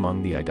not be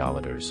among the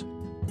idolaters.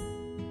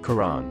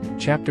 Quran,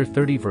 chapter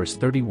 30 verse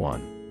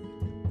 31.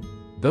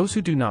 Those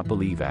who do not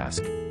believe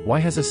ask, why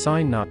has a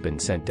sign not been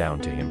sent down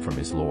to him from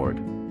his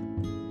Lord?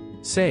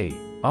 Say,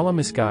 Allah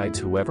misguides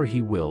whoever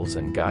He wills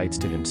and guides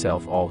to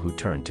Himself all who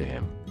turn to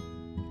Him.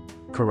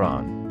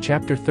 Quran,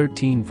 chapter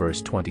 13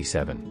 verse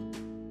 27.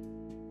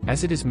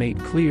 As it is made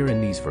clear in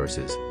these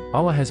verses,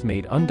 Allah has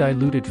made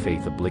undiluted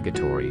faith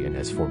obligatory and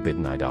has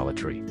forbidden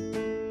idolatry.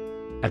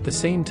 At the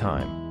same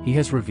time, He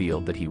has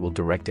revealed that He will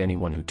direct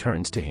anyone who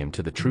turns to Him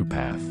to the true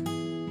path.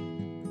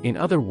 In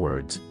other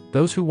words,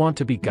 those who want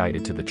to be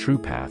guided to the true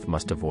path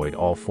must avoid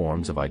all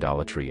forms of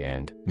idolatry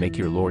and make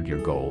your Lord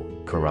your goal.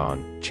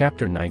 Quran,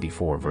 chapter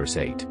 94 verse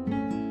 8.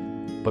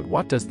 But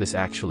what does this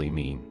actually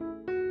mean?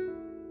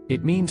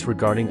 It means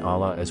regarding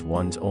Allah as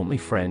one's only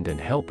friend and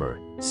helper,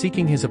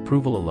 seeking His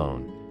approval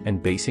alone,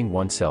 and basing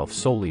oneself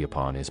solely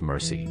upon His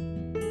mercy.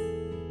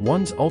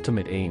 One's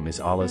ultimate aim is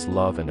Allah's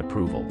love and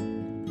approval.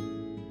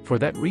 For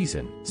that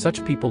reason,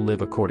 such people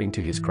live according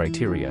to His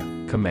criteria,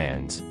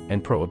 commands,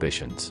 and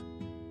prohibitions.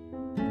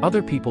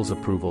 Other people's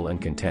approval and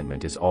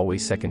contentment is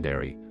always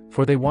secondary,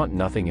 for they want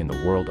nothing in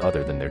the world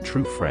other than their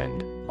true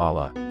friend,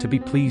 Allah, to be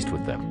pleased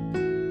with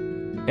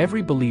them.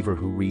 Every believer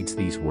who reads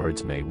these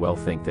words may well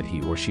think that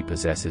he or she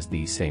possesses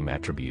these same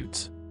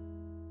attributes.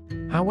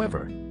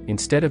 However,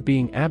 instead of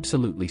being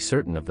absolutely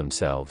certain of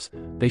themselves,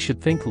 they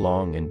should think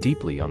long and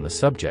deeply on the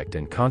subject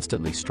and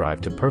constantly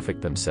strive to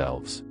perfect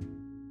themselves,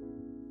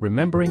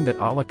 remembering that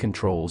Allah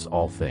controls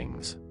all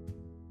things.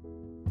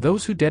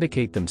 Those who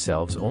dedicate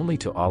themselves only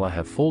to Allah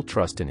have full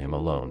trust in Him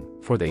alone,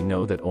 for they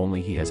know that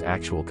only He has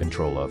actual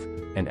control of,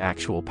 and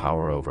actual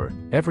power over,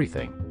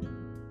 everything.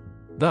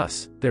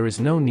 Thus, there is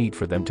no need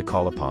for them to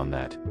call upon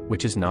that,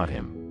 which is not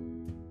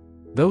Him.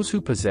 Those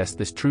who possess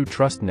this true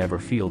trust never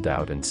feel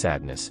doubt and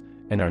sadness,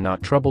 and are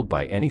not troubled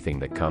by anything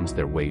that comes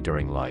their way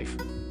during life.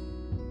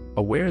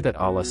 Aware that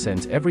Allah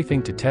sends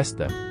everything to test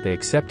them, they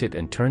accept it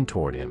and turn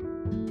toward Him.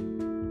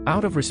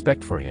 Out of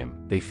respect for Him,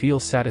 they feel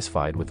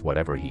satisfied with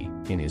whatever He,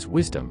 in His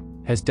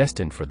wisdom, has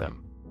destined for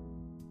them.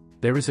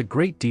 There is a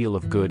great deal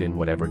of good in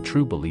whatever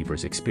true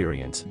believers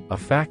experience, a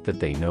fact that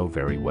they know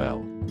very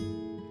well.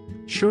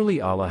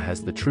 Surely Allah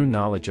has the true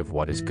knowledge of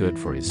what is good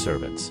for His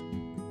servants.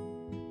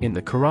 In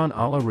the Quran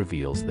Allah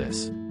reveals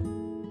this.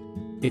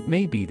 It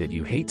may be that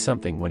you hate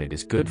something when it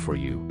is good for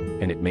you,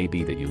 and it may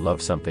be that you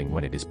love something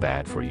when it is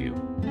bad for you.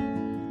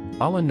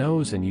 Allah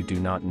knows and you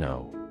do not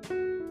know.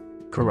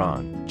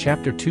 Quran,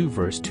 chapter 2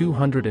 verse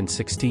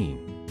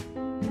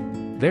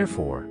 216.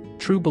 Therefore,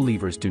 true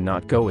believers do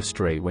not go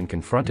astray when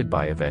confronted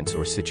by events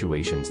or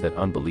situations that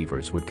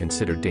unbelievers would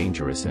consider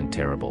dangerous and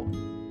terrible.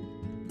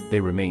 they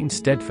remain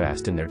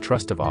steadfast in their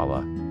trust of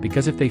Allah,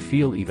 because if they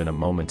feel even a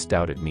moment's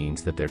doubt, it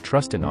means that their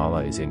trust in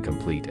Allah is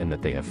incomplete and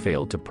that they have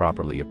failed to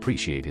properly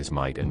appreciate His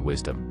might and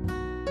wisdom.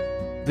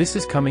 This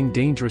is coming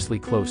dangerously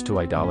close to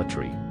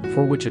idolatry,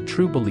 for which a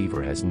true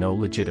believer has no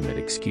legitimate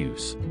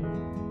excuse.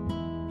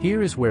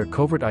 Here is where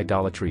covert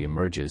idolatry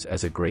emerges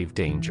as a grave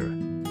danger.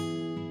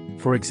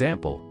 For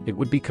example, it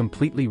would be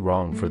completely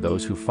wrong for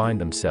those who find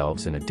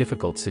themselves in a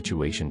difficult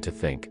situation to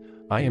think,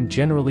 "I am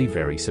generally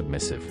very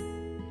submissive.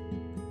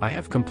 I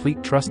have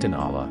complete trust in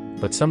Allah,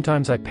 but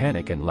sometimes I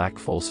panic and lack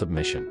full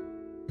submission."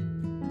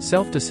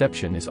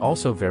 Self-deception is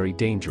also very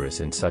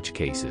dangerous in such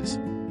cases.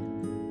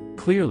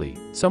 Clearly,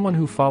 someone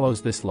who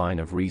follows this line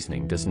of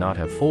reasoning does not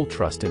have full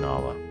trust in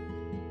Allah.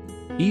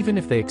 Even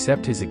if they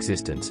accept His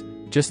existence,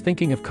 just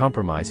thinking of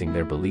compromising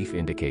their belief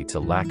indicates a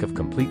lack of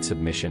complete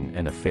submission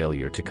and a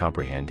failure to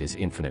comprehend His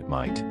infinite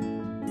might.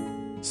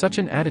 Such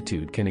an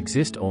attitude can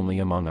exist only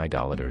among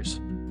idolaters.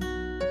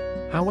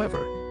 However,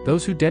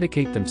 those who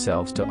dedicate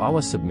themselves to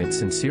Allah submit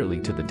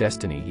sincerely to the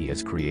destiny He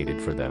has created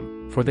for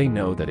them, for they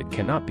know that it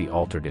cannot be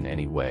altered in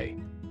any way.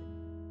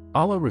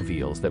 Allah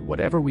reveals that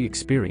whatever we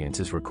experience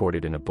is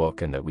recorded in a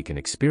book and that we can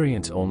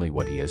experience only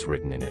what He has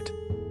written in it.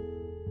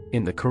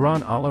 In the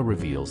Quran, Allah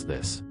reveals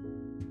this.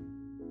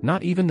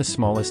 Not even the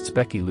smallest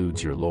speck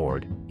eludes your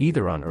Lord,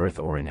 either on earth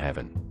or in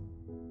heaven.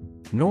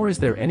 Nor is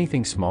there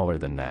anything smaller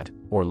than that,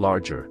 or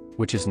larger,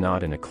 which is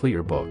not in a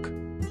clear book.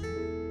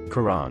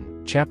 Quran,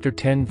 chapter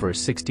 10 verse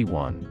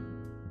 61.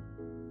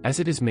 As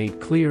it is made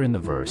clear in the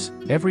verse,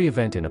 every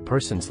event in a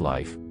person's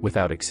life,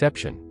 without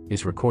exception,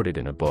 is recorded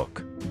in a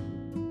book.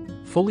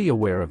 Fully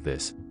aware of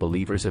this,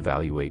 believers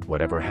evaluate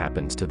whatever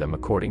happens to them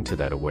according to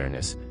that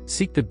awareness,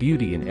 seek the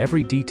beauty in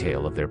every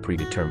detail of their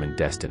predetermined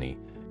destiny,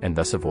 and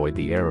thus avoid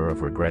the error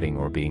of regretting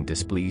or being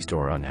displeased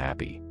or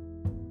unhappy.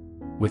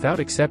 Without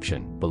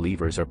exception,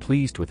 believers are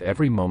pleased with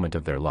every moment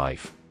of their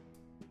life.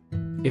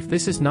 If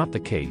this is not the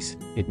case,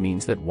 it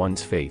means that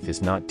one's faith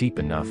is not deep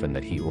enough and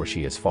that he or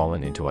she has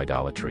fallen into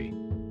idolatry.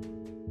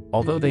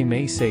 Although they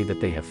may say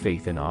that they have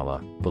faith in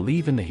Allah,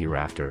 believe in the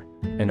hereafter,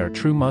 and are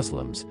true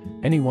Muslims,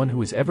 anyone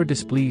who is ever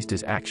displeased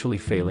is actually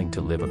failing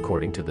to live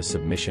according to the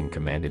submission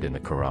commanded in the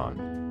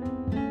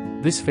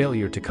Quran. This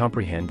failure to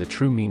comprehend the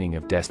true meaning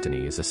of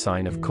destiny is a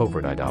sign of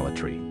covert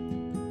idolatry.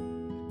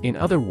 In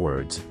other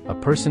words, a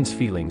person's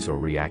feelings or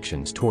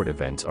reactions toward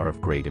events are of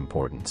great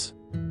importance.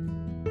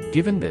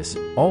 Given this,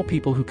 all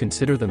people who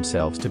consider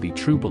themselves to be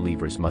true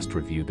believers must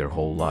review their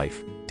whole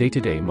life,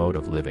 day-to-day mode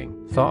of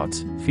living,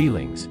 thoughts,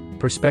 feelings,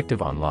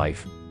 perspective on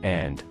life,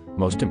 and,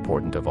 most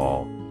important of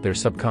all, their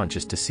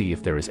subconscious to see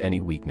if there is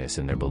any weakness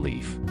in their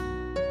belief.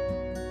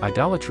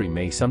 Idolatry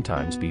may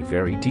sometimes be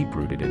very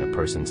deep-rooted in a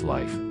person's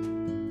life.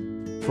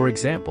 For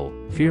example,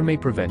 fear may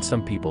prevent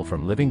some people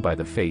from living by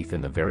the faith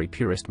in the very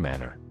purest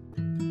manner.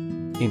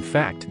 In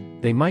fact,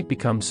 they might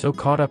become so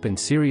caught up in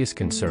serious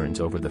concerns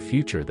over the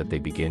future that they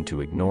begin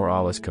to ignore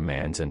Allah's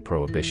commands and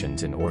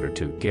prohibitions in order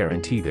to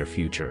guarantee their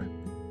future.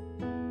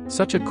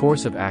 Such a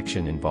course of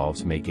action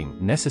involves making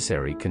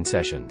necessary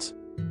concessions.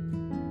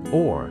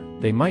 Or,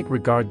 they might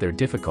regard their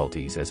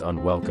difficulties as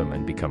unwelcome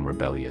and become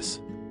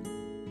rebellious.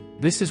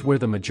 This is where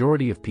the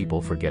majority of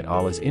people forget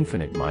Allah's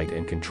infinite might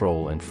and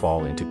control and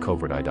fall into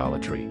covert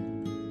idolatry.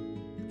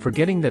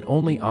 Forgetting that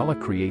only Allah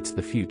creates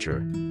the future,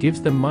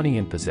 gives them money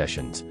and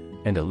possessions,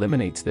 and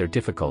eliminates their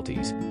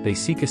difficulties, they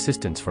seek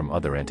assistance from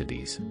other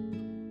entities.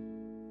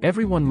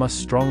 Everyone must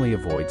strongly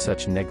avoid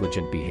such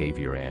negligent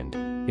behavior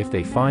and, if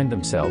they find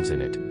themselves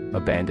in it,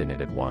 abandon it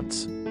at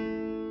once.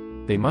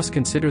 They must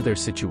consider their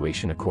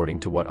situation according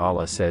to what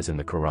Allah says in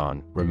the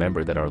Quran,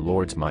 remember that our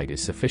Lord's might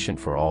is sufficient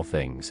for all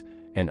things,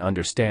 and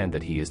understand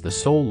that He is the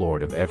sole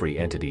Lord of every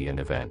entity and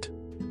event.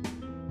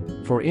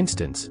 For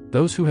instance,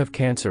 those who have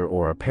cancer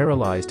or are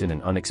paralyzed in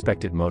an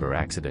unexpected motor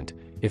accident,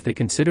 if they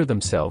consider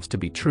themselves to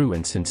be true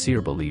and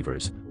sincere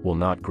believers, will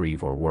not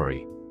grieve or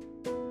worry.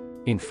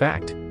 In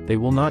fact, they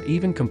will not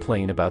even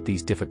complain about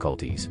these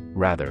difficulties,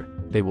 rather,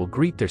 they will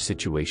greet their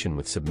situation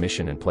with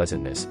submission and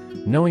pleasantness,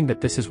 knowing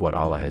that this is what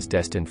Allah has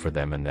destined for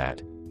them and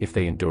that, if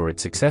they endure it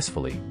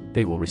successfully,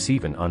 they will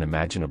receive an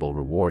unimaginable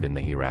reward in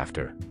the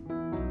hereafter.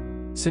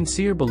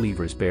 Sincere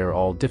believers bear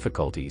all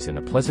difficulties in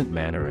a pleasant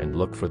manner and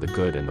look for the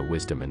good and the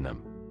wisdom in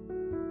them.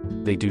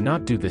 They do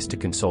not do this to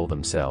console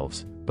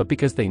themselves, but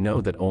because they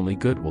know that only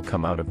good will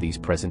come out of these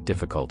present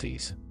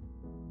difficulties.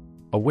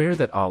 Aware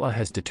that Allah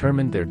has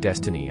determined their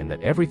destiny and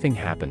that everything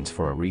happens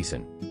for a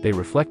reason, they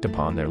reflect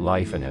upon their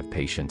life and have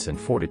patience and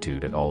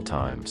fortitude at all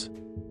times.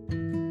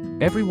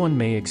 Everyone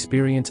may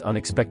experience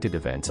unexpected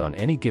events on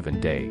any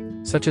given day,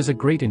 such as a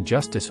great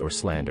injustice or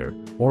slander,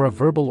 or a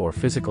verbal or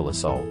physical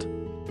assault.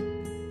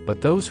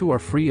 But those who are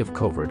free of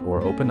covert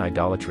or open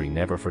idolatry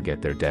never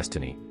forget their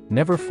destiny,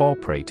 never fall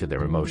prey to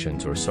their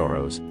emotions or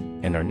sorrows,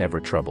 and are never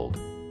troubled.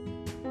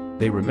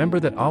 They remember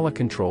that Allah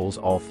controls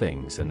all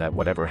things and that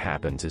whatever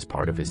happens is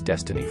part of His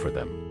destiny for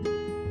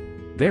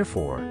them.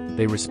 Therefore,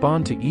 they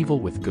respond to evil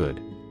with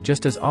good,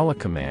 just as Allah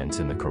commands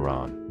in the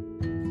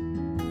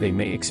Quran. They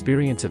may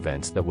experience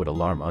events that would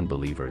alarm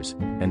unbelievers,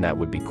 and that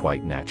would be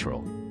quite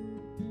natural.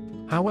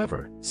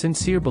 However,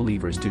 sincere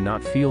believers do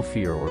not feel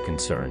fear or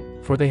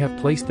concern, for they have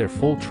placed their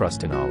full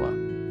trust in Allah.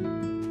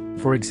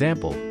 For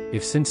example,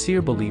 if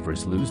sincere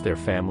believers lose their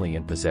family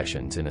and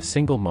possessions in a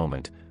single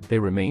moment, they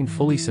remain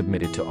fully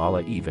submitted to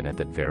Allah even at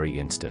that very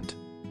instant.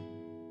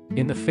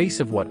 In the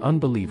face of what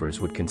unbelievers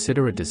would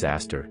consider a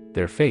disaster,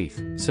 their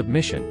faith,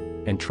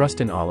 submission, and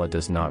trust in Allah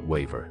does not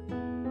waver.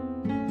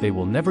 They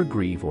will never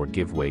grieve or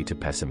give way to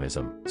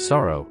pessimism,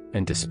 sorrow,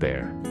 and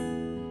despair.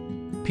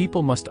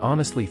 People must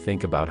honestly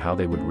think about how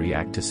they would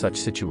react to such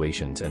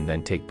situations and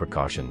then take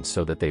precautions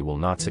so that they will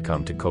not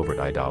succumb to covert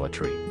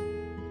idolatry.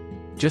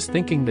 Just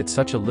thinking that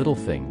such a little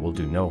thing will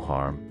do no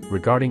harm,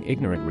 regarding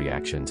ignorant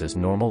reactions as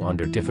normal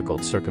under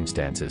difficult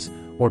circumstances,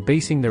 or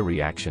basing their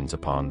reactions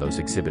upon those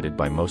exhibited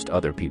by most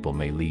other people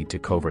may lead to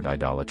covert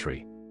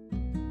idolatry.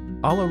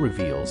 Allah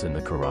reveals in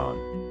the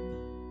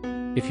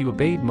Quran, "If you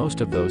obeyed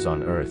most of those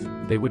on earth,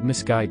 they would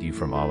misguide you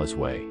from Allah's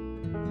way.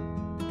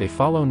 They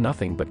follow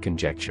nothing but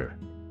conjecture.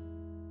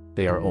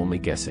 They are only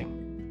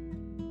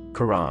guessing."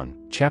 Quran,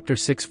 chapter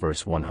 6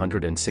 verse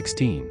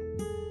 116.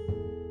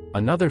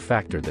 Another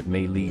factor that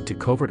may lead to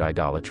covert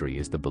idolatry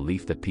is the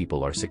belief that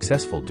people are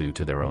successful due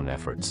to their own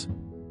efforts.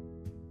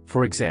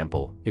 For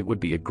example, it would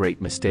be a great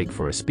mistake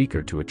for a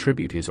speaker to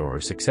attribute his or her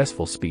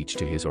successful speech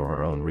to his or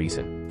her own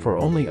reason, for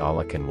only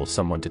Allah can will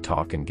someone to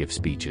talk and give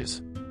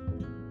speeches.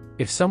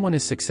 If someone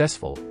is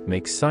successful,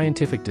 makes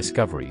scientific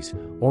discoveries,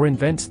 or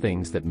invents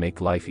things that make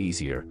life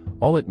easier,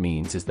 all it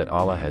means is that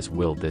Allah has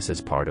willed this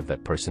as part of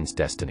that person's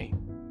destiny.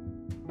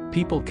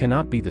 People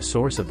cannot be the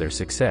source of their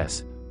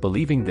success.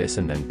 Believing this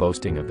and then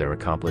boasting of their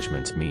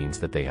accomplishments means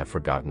that they have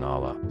forgotten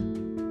Allah.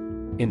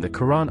 In the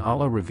Quran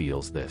Allah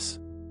reveals this.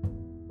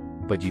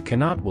 But you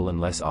cannot will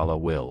unless Allah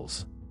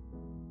wills.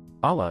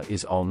 Allah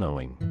is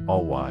all-knowing,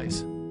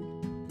 all-wise.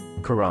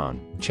 Quran,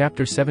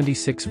 chapter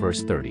 76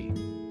 verse 30.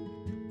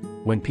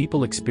 When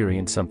people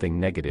experience something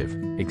negative,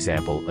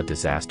 example a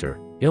disaster,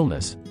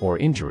 illness, or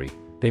injury,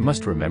 they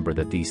must remember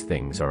that these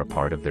things are a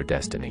part of their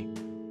destiny.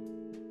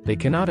 They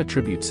cannot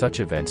attribute such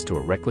events to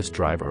a reckless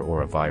driver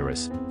or a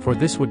virus, for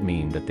this would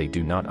mean that they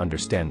do not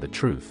understand the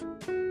truth.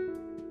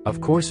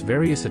 Of course,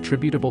 various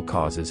attributable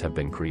causes have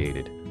been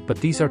created, but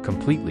these are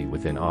completely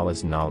within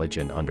Allah's knowledge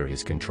and under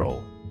His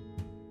control.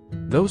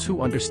 Those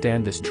who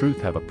understand this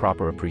truth have a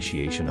proper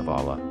appreciation of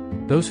Allah.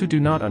 Those who do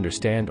not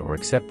understand or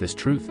accept this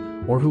truth,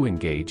 or who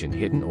engage in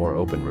hidden or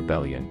open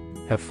rebellion,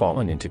 have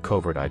fallen into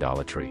covert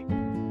idolatry.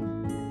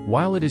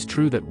 While it is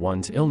true that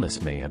one's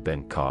illness may have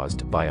been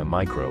caused by a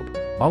microbe,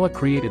 Allah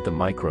created the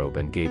microbe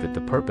and gave it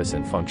the purpose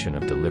and function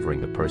of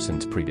delivering the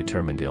person's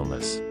predetermined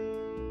illness.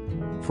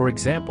 For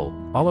example,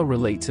 Allah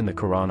relates in the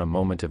Quran a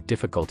moment of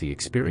difficulty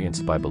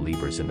experienced by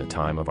believers in the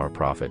time of our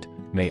Prophet,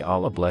 may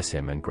Allah bless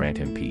him and grant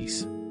him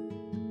peace.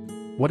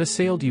 What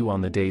assailed you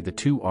on the day the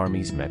two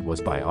armies met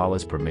was by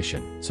Allah's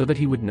permission, so that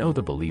He would know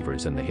the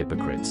believers and the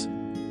hypocrites.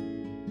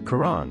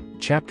 Quran,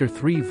 chapter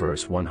 3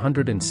 verse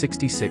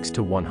 166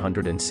 to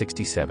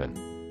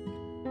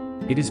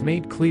 167. It is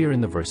made clear in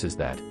the verses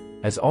that,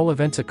 as all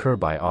events occur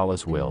by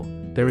Allah's will,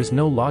 there is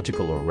no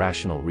logical or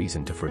rational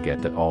reason to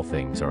forget that all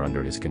things are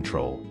under His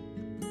control.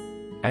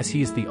 As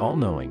He is the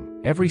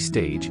all-knowing, every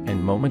stage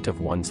and moment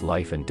of one's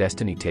life and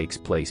destiny takes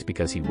place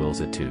because He wills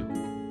it to.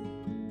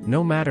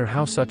 No matter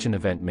how such an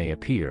event may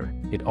appear,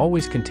 it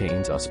always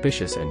contains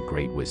auspicious and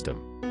great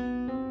wisdom.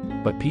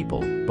 But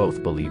people,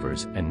 both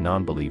believers and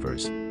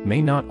non-believers,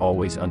 may not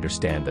always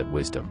understand that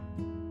wisdom.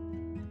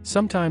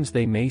 Sometimes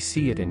they may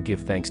see it and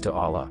give thanks to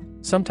Allah,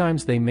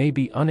 sometimes they may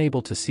be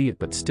unable to see it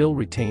but still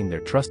retain their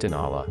trust in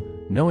Allah,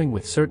 knowing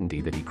with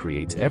certainty that He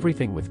creates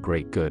everything with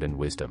great good and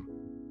wisdom.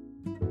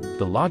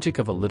 The logic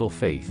of a little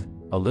faith,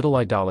 a little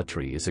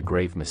idolatry is a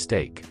grave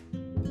mistake.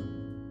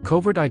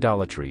 Covert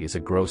idolatry is a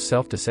gross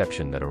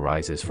self-deception that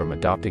arises from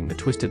adopting the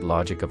twisted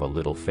logic of a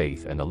little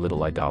faith and a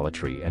little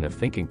idolatry and of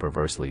thinking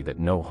perversely that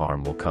no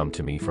harm will come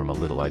to me from a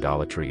little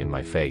idolatry in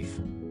my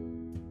faith.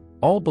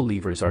 All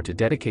believers are to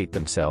dedicate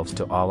themselves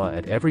to Allah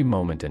at every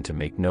moment and to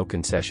make no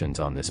concessions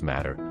on this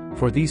matter,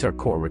 for these are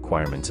core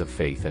requirements of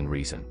faith and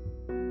reason.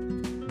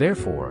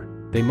 Therefore,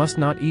 they must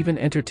not even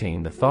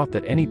entertain the thought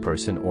that any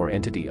person or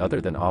entity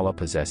other than Allah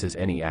possesses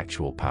any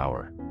actual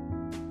power.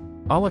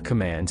 Allah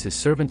commands His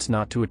servants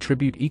not to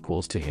attribute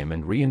equals to Him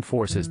and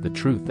reinforces the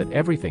truth that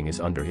everything is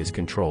under His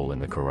control in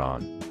the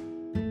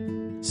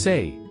Quran.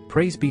 Say,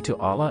 praise be to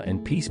Allah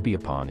and peace be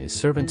upon His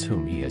servants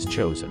whom He has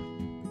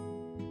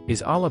chosen.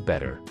 Is Allah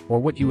better, or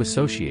what you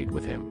associate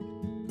with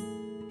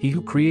Him? He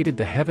who created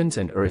the heavens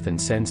and earth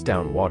and sends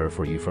down water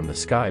for you from the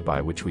sky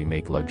by which we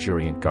make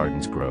luxuriant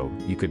gardens grow,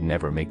 you could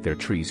never make their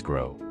trees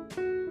grow.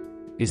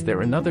 Is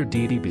there another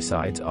deity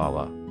besides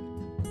Allah?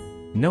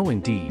 No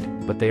indeed,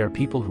 but they are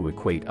people who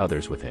equate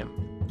others with Him.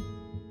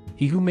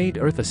 He who made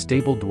earth a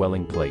stable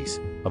dwelling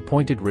place,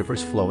 appointed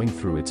rivers flowing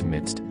through its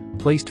midst,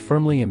 placed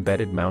firmly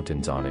embedded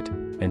mountains on it,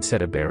 and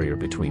set a barrier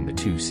between the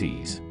two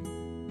seas.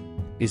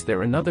 Is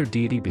there another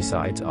deity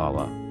besides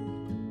Allah?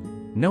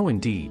 No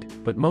indeed,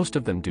 but most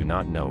of them do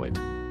not know it.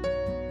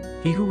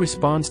 He who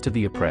responds to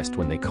the oppressed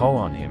when they call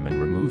on Him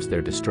and removes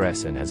their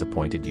distress and has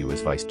appointed you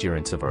as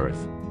vicegerents of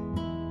earth.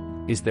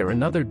 Is there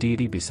another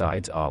deity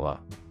besides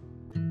Allah?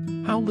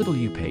 How little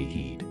you pay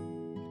heed.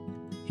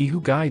 He who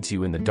guides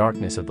you in the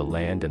darkness of the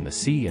land and the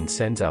sea and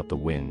sends out the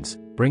winds,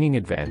 bringing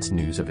advance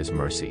news of his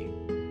mercy.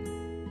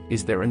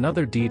 Is there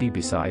another deity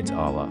besides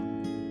Allah?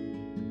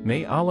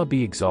 May Allah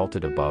be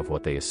exalted above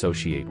what they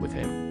associate with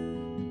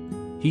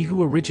him. He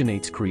who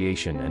originates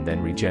creation and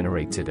then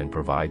regenerates it and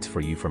provides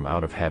for you from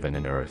out of heaven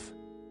and earth.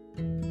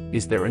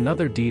 Is there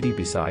another deity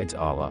besides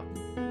Allah?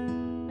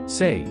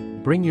 Say,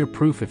 bring your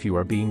proof if you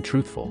are being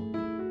truthful.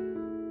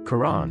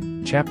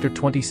 Quran, chapter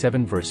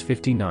 27 verse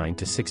 59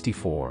 to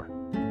 64.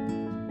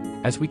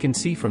 As we can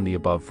see from the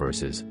above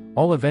verses,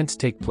 all events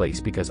take place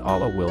because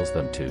Allah wills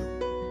them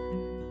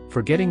to.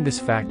 Forgetting this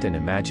fact and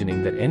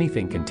imagining that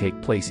anything can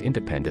take place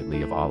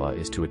independently of Allah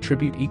is to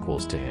attribute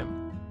equals to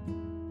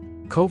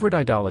him. Covert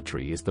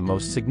idolatry is the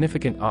most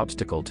significant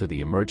obstacle to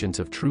the emergence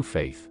of true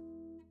faith.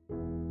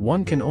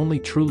 One can only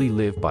truly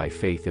live by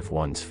faith if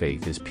one's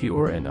faith is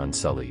pure and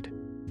unsullied.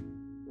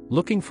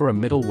 Looking for a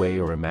middle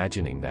way or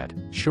imagining that,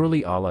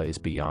 surely Allah is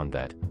beyond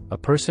that, a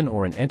person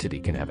or an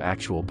entity can have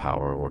actual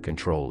power or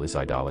control is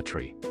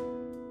idolatry.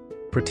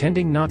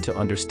 Pretending not to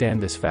understand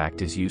this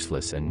fact is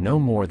useless and no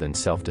more than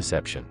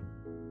self-deception.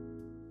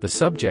 The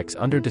subjects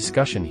under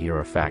discussion here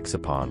are facts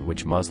upon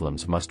which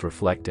Muslims must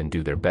reflect and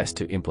do their best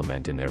to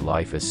implement in their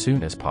life as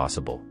soon as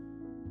possible.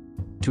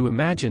 To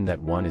imagine that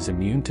one is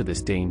immune to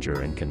this danger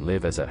and can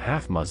live as a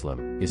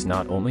half-Muslim is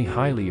not only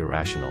highly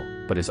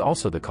irrational, but is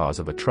also the cause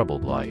of a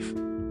troubled life.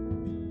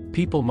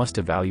 People must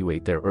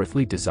evaluate their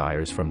earthly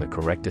desires from the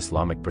correct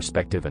Islamic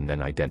perspective and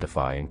then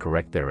identify and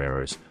correct their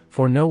errors,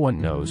 for no one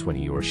knows when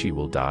he or she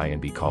will die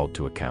and be called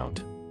to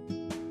account.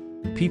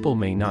 People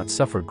may not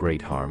suffer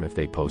great harm if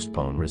they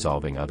postpone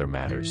resolving other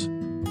matters.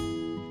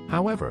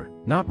 However,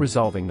 not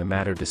resolving the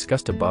matter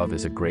discussed above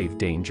is a grave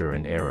danger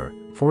and error,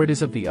 for it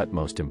is of the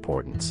utmost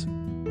importance.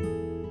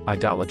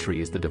 Idolatry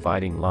is the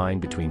dividing line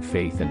between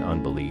faith and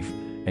unbelief,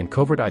 and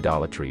covert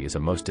idolatry is a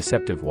most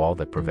deceptive wall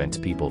that prevents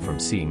people from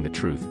seeing the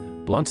truth,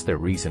 blunts their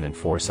reason and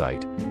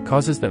foresight,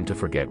 causes them to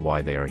forget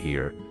why they are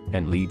here,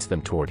 and leads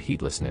them toward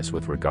heedlessness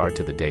with regard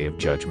to the day of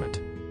judgment.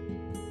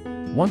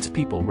 Once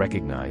people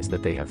recognize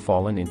that they have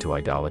fallen into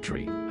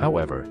idolatry,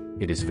 however,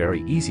 it is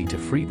very easy to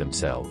free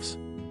themselves.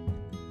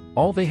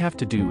 All they have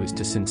to do is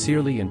to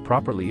sincerely and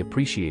properly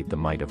appreciate the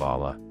might of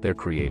Allah, their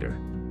Creator.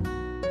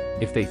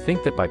 If they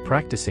think that by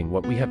practicing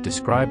what we have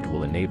described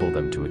will enable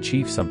them to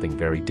achieve something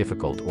very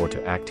difficult or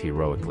to act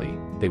heroically,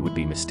 they would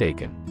be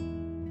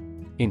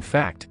mistaken. In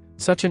fact,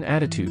 such an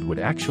attitude would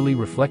actually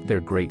reflect their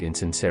great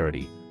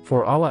insincerity,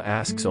 for Allah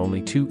asks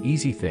only two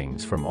easy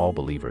things from all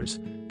believers: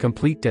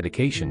 complete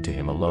dedication to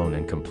Him alone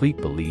and complete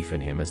belief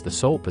in Him as the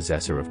sole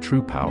possessor of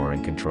true power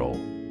and control.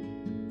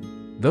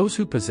 Those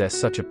who possess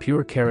such a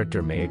pure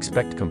character may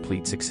expect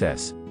complete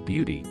success,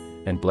 beauty,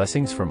 and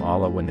blessings from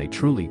Allah when they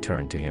truly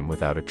turn to Him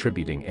without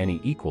attributing any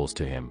equals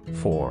to Him.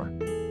 4.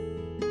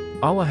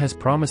 Allah has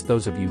promised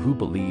those of you who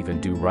believe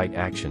and do right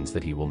actions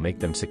that He will make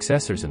them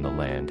successors in the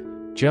land,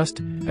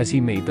 just as He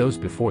made those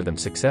before them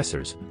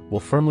successors, will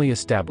firmly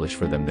establish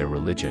for them their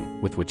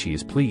religion, with which He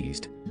is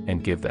pleased,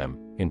 and give them,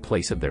 in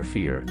place of their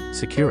fear,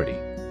 security.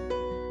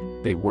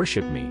 They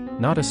worship me,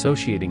 not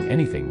associating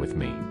anything with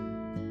me.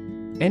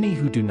 Any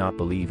who do not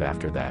believe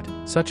after that,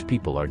 such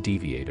people are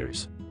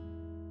deviators.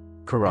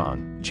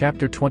 Quran,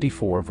 chapter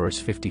 24 verse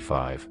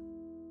 55.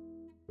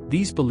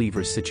 These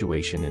believers'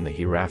 situation in the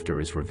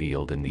hereafter is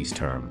revealed in these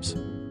terms.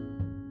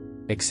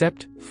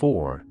 Except,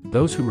 for,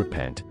 those who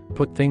repent,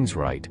 put things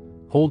right,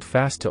 hold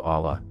fast to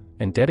Allah,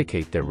 and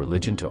dedicate their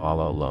religion to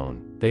Allah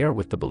alone, they are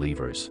with the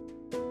believers.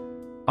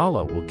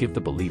 Allah will give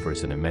the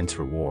believers an immense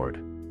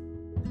reward.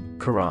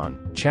 Quran,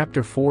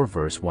 chapter 4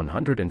 verse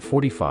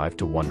 145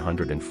 to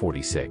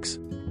 146.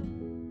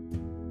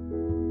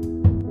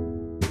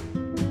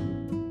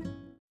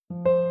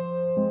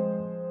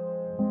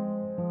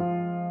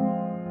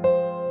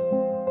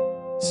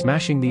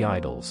 Smashing the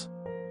idols.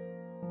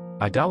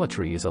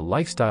 Idolatry is a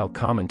lifestyle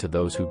common to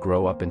those who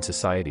grow up in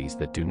societies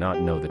that do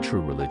not know the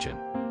true religion.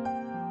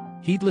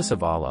 Heedless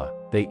of Allah,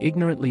 they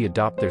ignorantly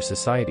adopt their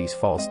society's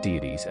false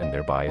deities and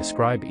thereby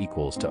ascribe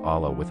equals to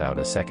Allah without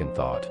a second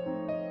thought.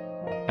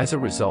 As a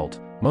result,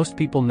 most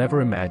people never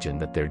imagine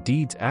that their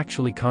deeds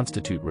actually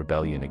constitute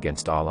rebellion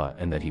against Allah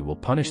and that He will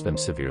punish them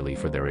severely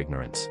for their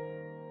ignorance.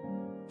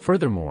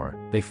 Furthermore,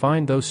 they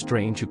find those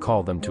strange who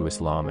call them to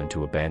Islam and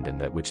to abandon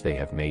that which they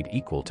have made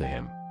equal to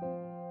Him.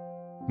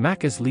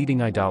 Makkah's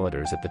leading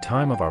idolaters at the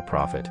time of our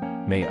Prophet,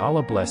 may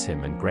Allah bless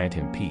him and grant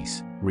him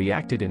peace,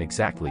 reacted in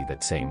exactly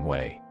that same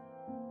way.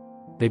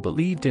 They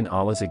believed in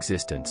Allah's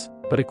existence,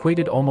 but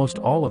equated almost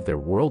all of their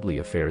worldly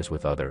affairs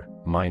with other,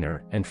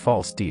 minor, and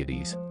false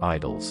deities,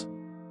 idols.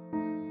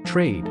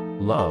 Trade,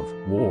 love,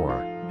 war,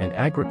 and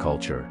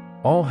agriculture,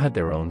 all had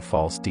their own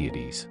false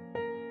deities.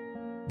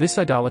 This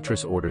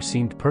idolatrous order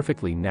seemed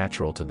perfectly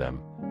natural to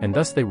them, and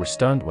thus they were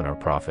stunned when our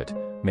Prophet,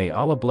 may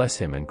Allah bless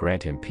him and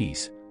grant him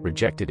peace,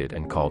 rejected it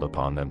and called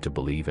upon them to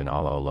believe in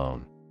Allah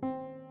alone.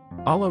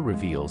 Allah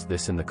reveals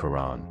this in the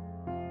Quran.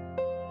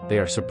 They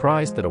are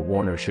surprised that a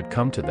warner should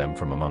come to them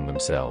from among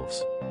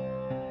themselves.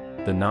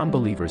 The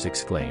non-believers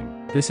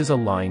exclaim, "This is a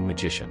lying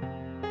magician.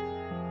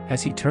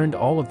 Has he turned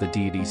all of the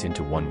deities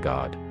into one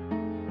god?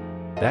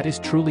 That is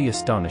truly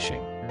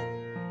astonishing."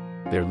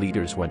 Their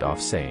leaders went off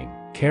saying,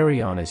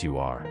 "Carry on as you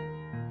are.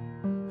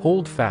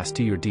 Hold fast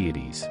to your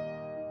deities.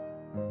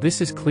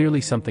 This is clearly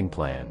something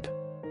planned.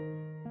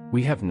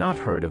 We have not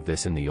heard of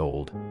this in the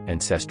old,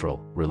 ancestral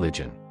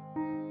religion.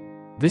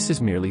 This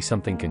is merely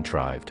something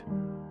contrived."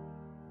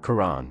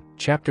 Quran,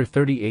 chapter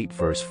 38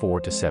 verse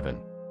 4-7.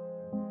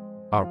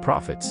 Our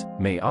prophets,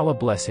 may Allah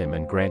bless him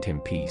and grant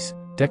him peace,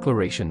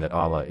 declaration that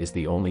Allah is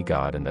the only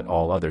God and that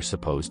all other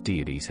supposed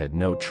deities had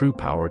no true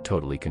power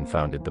totally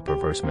confounded the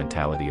perverse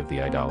mentality of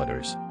the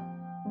idolaters.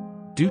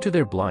 Due to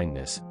their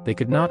blindness, they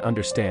could not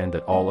understand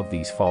that all of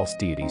these false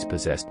deities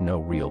possessed no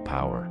real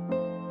power.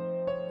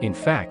 In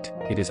fact,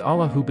 it is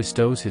Allah who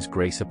bestows His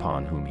grace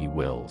upon whom He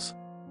wills.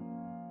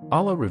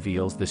 Allah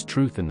reveals this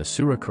truth in the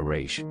Surah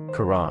Quraysh,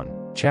 Quran,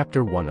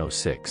 chapter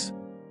 106.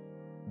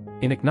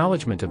 In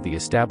acknowledgement of the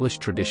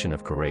established tradition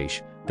of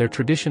Quraysh, their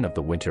tradition of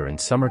the winter and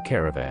summer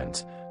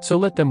caravans, so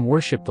let them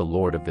worship the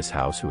Lord of this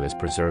house who has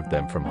preserved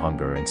them from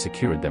hunger and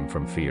secured them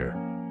from fear.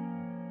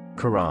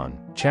 Quran,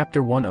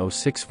 chapter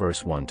 106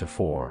 verse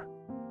 1-4.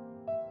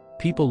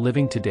 People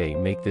living today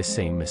make this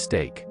same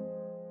mistake.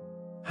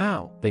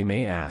 How, they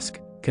may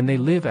ask, can they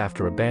live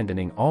after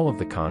abandoning all of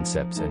the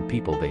concepts and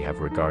people they have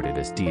regarded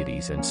as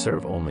deities and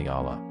serve only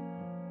Allah?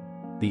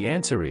 The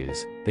answer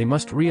is, they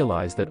must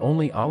realize that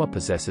only Allah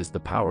possesses the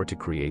power to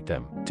create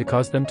them, to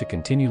cause them to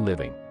continue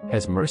living,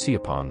 has mercy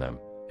upon them,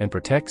 and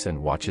protects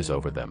and watches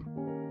over them.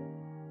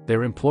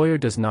 Their employer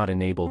does not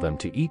enable them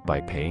to eat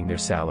by paying their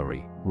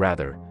salary,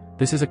 rather,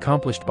 this is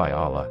accomplished by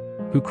Allah,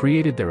 who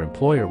created their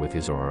employer with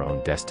his or her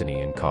own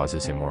destiny and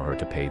causes him or her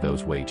to pay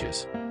those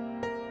wages.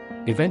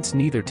 Events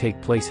neither take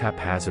place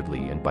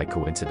haphazardly and by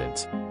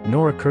coincidence,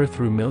 nor occur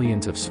through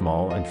millions of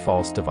small and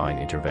false divine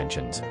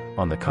interventions.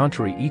 On the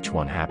contrary, each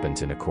one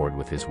happens in accord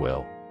with His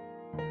will.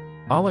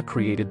 Allah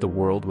created the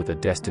world with a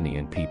destiny,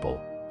 and people,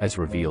 as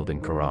revealed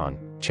in Quran,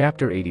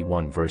 chapter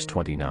 81 verse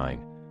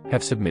 29,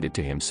 have submitted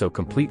to Him so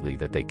completely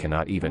that they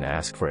cannot even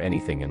ask for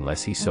anything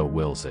unless He so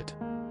wills it.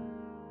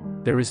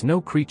 There is no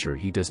creature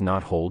He does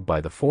not hold by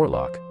the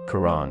forelock,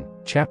 Quran,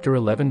 chapter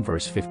 11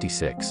 verse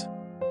 56.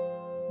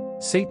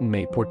 Satan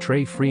may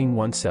portray freeing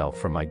oneself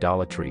from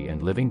idolatry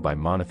and living by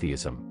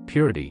monotheism,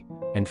 purity,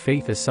 and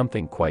faith as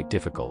something quite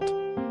difficult.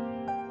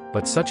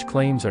 But such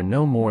claims are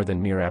no more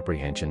than mere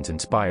apprehensions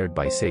inspired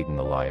by Satan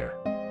the liar.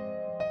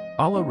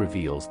 Allah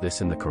reveals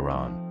this in the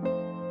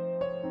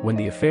Quran. When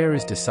the affair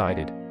is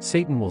decided,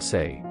 Satan will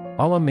say,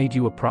 "Allah made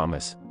you a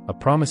promise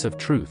of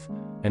truth,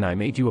 and I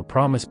made you a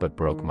promise but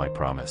broke my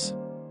promise.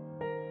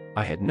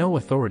 I had no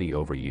authority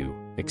over you,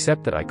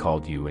 except that I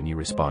called you and you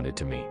responded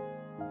to me.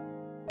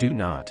 Do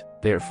not,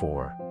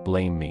 therefore,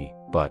 blame me,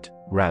 but,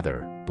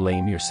 rather,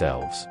 blame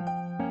yourselves.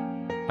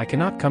 I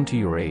cannot come to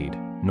your aid,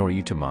 nor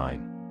you to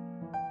mine.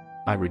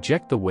 I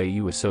reject the way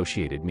you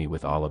associated me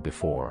with Allah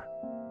before.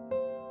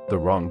 The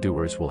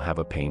wrongdoers will have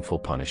a painful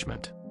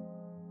punishment."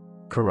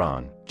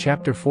 Quran,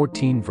 chapter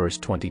 14 verse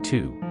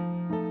 22.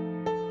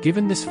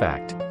 Given this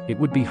fact, it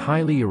would be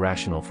highly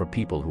irrational for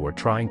people who are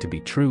trying to be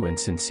true and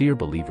sincere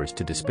believers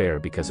to despair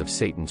because of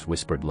Satan's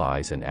whispered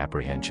lies and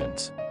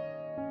apprehensions.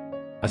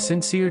 A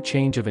sincere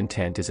change of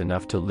intent is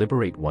enough to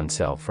liberate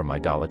oneself from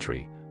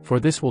idolatry,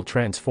 for this will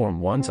transform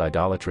one's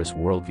idolatrous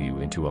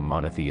worldview into a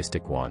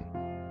monotheistic one.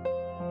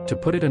 To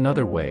put it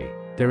another way,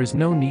 there is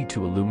no need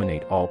to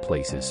illuminate all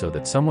places so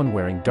that someone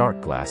wearing dark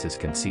glasses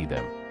can see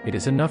them. It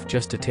is enough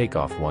just to take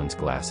off one's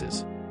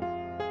glasses.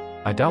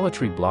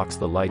 Idolatry blocks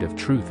the light of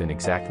truth in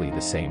exactly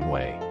the same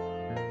way.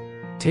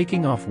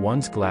 Taking off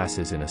one's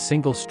glasses in a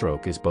single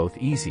stroke is both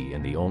easy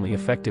and the only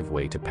effective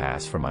way to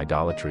pass from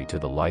idolatry to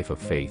the life of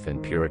faith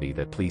and purity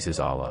that pleases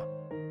Allah.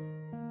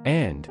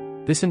 And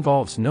this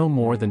involves no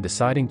more than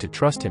deciding to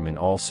trust Him in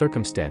all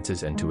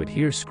circumstances and to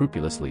adhere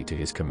scrupulously to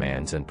His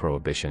commands and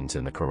prohibitions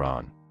in the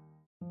Quran.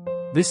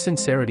 This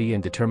sincerity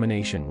and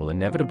determination will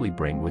inevitably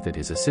bring with it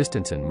His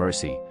assistance and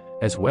mercy,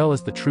 as well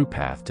as the true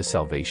path to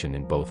salvation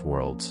in both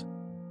worlds.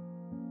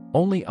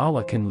 Only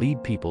Allah can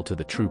lead people to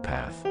the true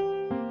path.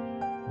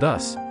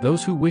 Thus,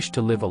 those who wish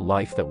to live a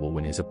life that will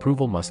win His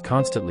approval must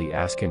constantly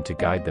ask Him to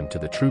guide them to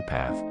the true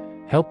path,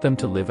 help them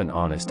to live an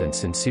honest and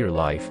sincere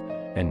life,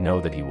 and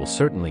know that He will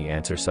certainly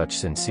answer such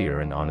sincere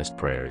and honest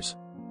prayers.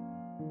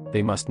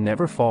 They must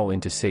never fall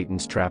into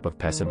Satan's trap of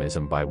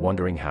pessimism by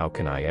wondering, how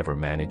can I ever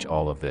manage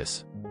all of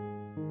this?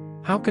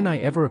 How can I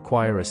ever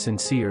acquire a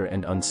sincere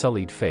and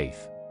unsullied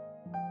faith?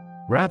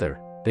 Rather,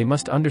 they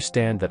must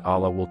understand that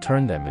Allah will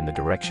turn them in the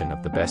direction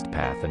of the best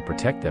path and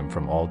protect them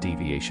from all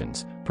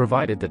deviations,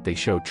 provided that they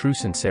show true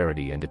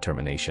sincerity and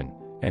determination,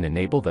 and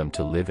enable them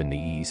to live in the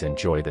ease and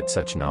joy that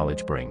such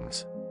knowledge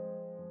brings.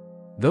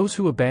 Those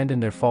who abandon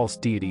their false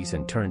deities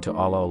and turn to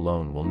Allah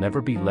alone will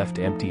never be left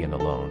empty and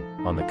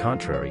alone. On the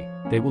contrary,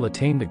 they will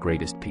attain the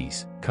greatest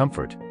peace,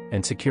 comfort,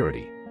 and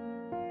security.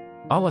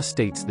 Allah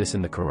states this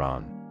in the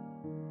Quran.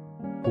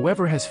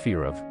 Whoever has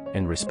fear of,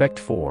 and respect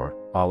for,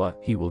 Allah,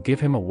 He will give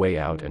him a way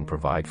out and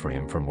provide for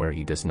him from where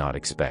he does not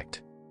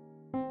expect.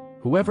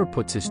 Whoever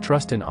puts his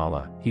trust in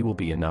Allah, He will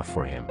be enough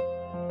for him.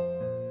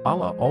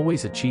 Allah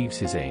always achieves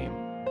His aim.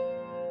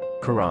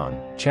 Quran,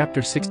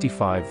 chapter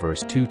 65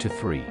 verse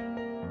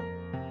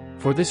 2-3.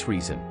 For this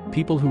reason,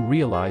 people who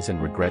realize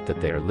and regret that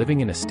they are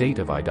living in a state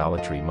of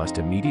idolatry must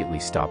immediately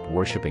stop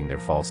worshipping their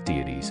false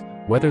deities,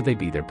 whether they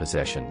be their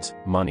possessions,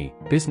 money,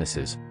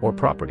 businesses, or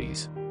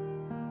properties.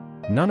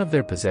 None of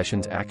their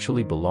possessions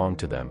actually belong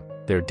to them,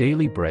 their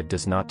daily bread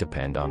does not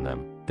depend on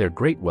them, their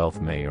great wealth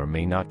may or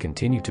may not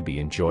continue to be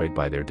enjoyed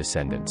by their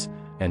descendants,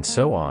 and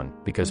so on,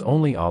 because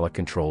only Allah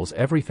controls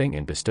everything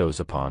and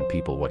bestows upon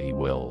people what He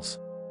wills.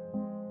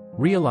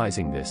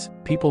 Realizing this,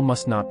 people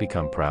must not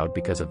become proud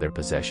because of their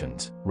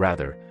possessions,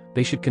 rather,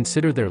 they should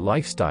consider their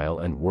lifestyle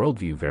and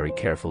worldview very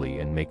carefully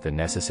and make the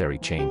necessary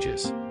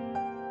changes.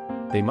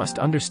 They must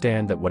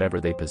understand that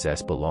whatever they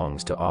possess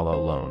belongs to Allah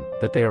alone,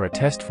 that they are a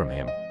test from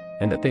Him,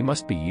 and that they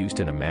must be used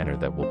in a manner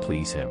that will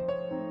please Him.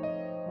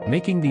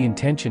 Making the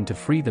intention to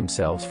free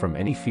themselves from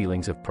any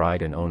feelings of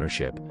pride and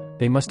ownership,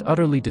 they must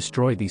utterly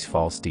destroy these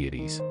false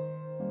deities.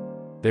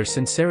 Their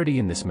sincerity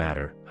in this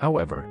matter,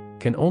 however,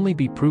 can only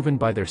be proven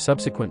by their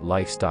subsequent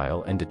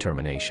lifestyle and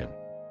determination.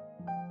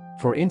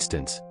 For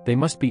instance, they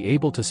must be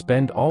able to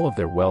spend all of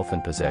their wealth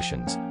and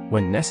possessions,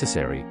 when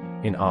necessary,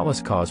 in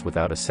Allah's cause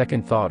without a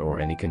second thought or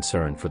any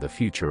concern for the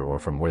future or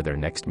from where their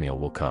next meal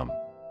will come.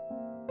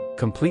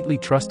 Completely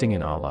trusting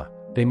in Allah,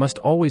 they must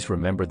always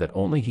remember that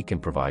only He can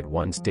provide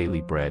one's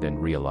daily bread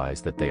and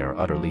realize that they are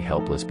utterly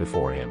helpless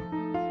before Him.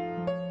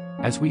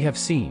 As we have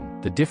seen,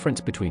 the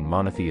difference between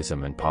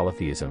monotheism and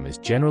polytheism is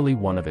generally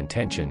one of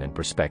intention and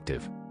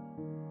perspective.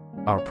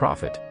 Our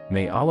Prophet,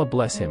 may Allah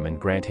bless him and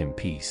grant him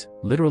peace,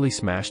 literally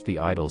smashed the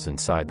idols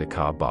inside the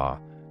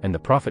Kaaba, and the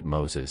Prophet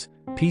Moses,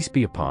 peace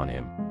be upon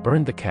him,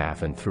 burned the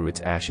calf and threw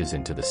its ashes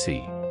into the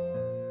sea.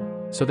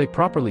 So they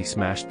properly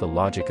smashed the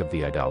logic of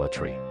the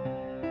idolatry.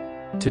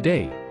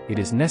 Today, it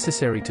is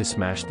necessary to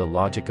smash the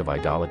logic of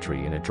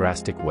idolatry in a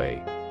drastic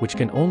way, which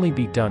can only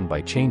be done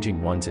by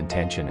changing one's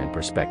intention and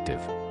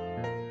perspective.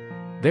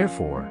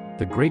 Therefore,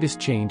 the greatest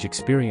change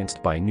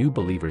experienced by new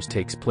believers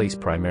takes place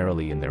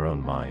primarily in their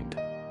own mind.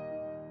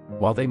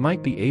 While they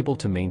might be able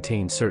to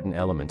maintain certain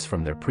elements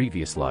from their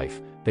previous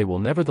life, they will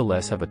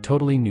nevertheless have a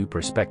totally new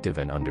perspective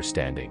and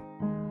understanding.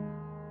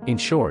 In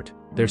short,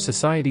 their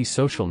society's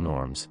social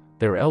norms,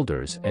 their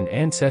elders' and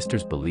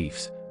ancestors'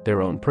 beliefs,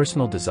 their own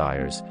personal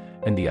desires,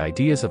 and the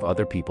ideas of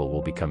other people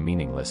will become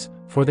meaningless,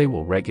 for they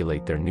will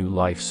regulate their new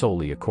life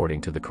solely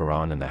according to the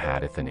Quran and the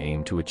Hadith and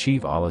aim to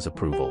achieve Allah's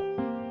approval.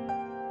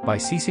 By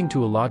ceasing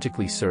to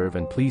illogically serve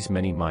and please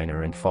many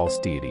minor and false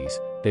deities,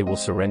 they will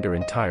surrender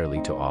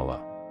entirely to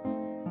Allah.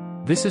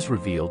 This is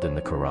revealed in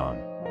the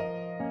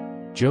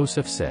Quran.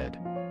 Joseph said,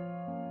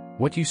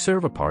 "What you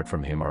serve apart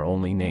from Him are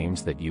only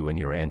names that you and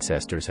your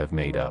ancestors have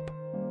made up.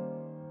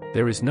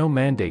 There is no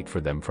mandate for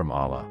them from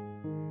Allah.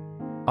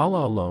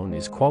 Allah alone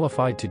is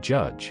qualified to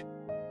judge.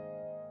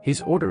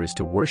 His order is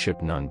to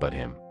worship none but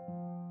Him.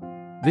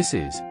 This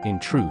is, in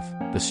truth,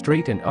 the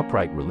straight and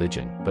upright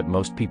religion, but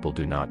most people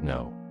do not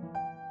know."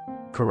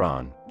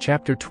 Quran,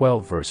 chapter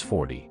 12 verse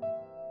 40.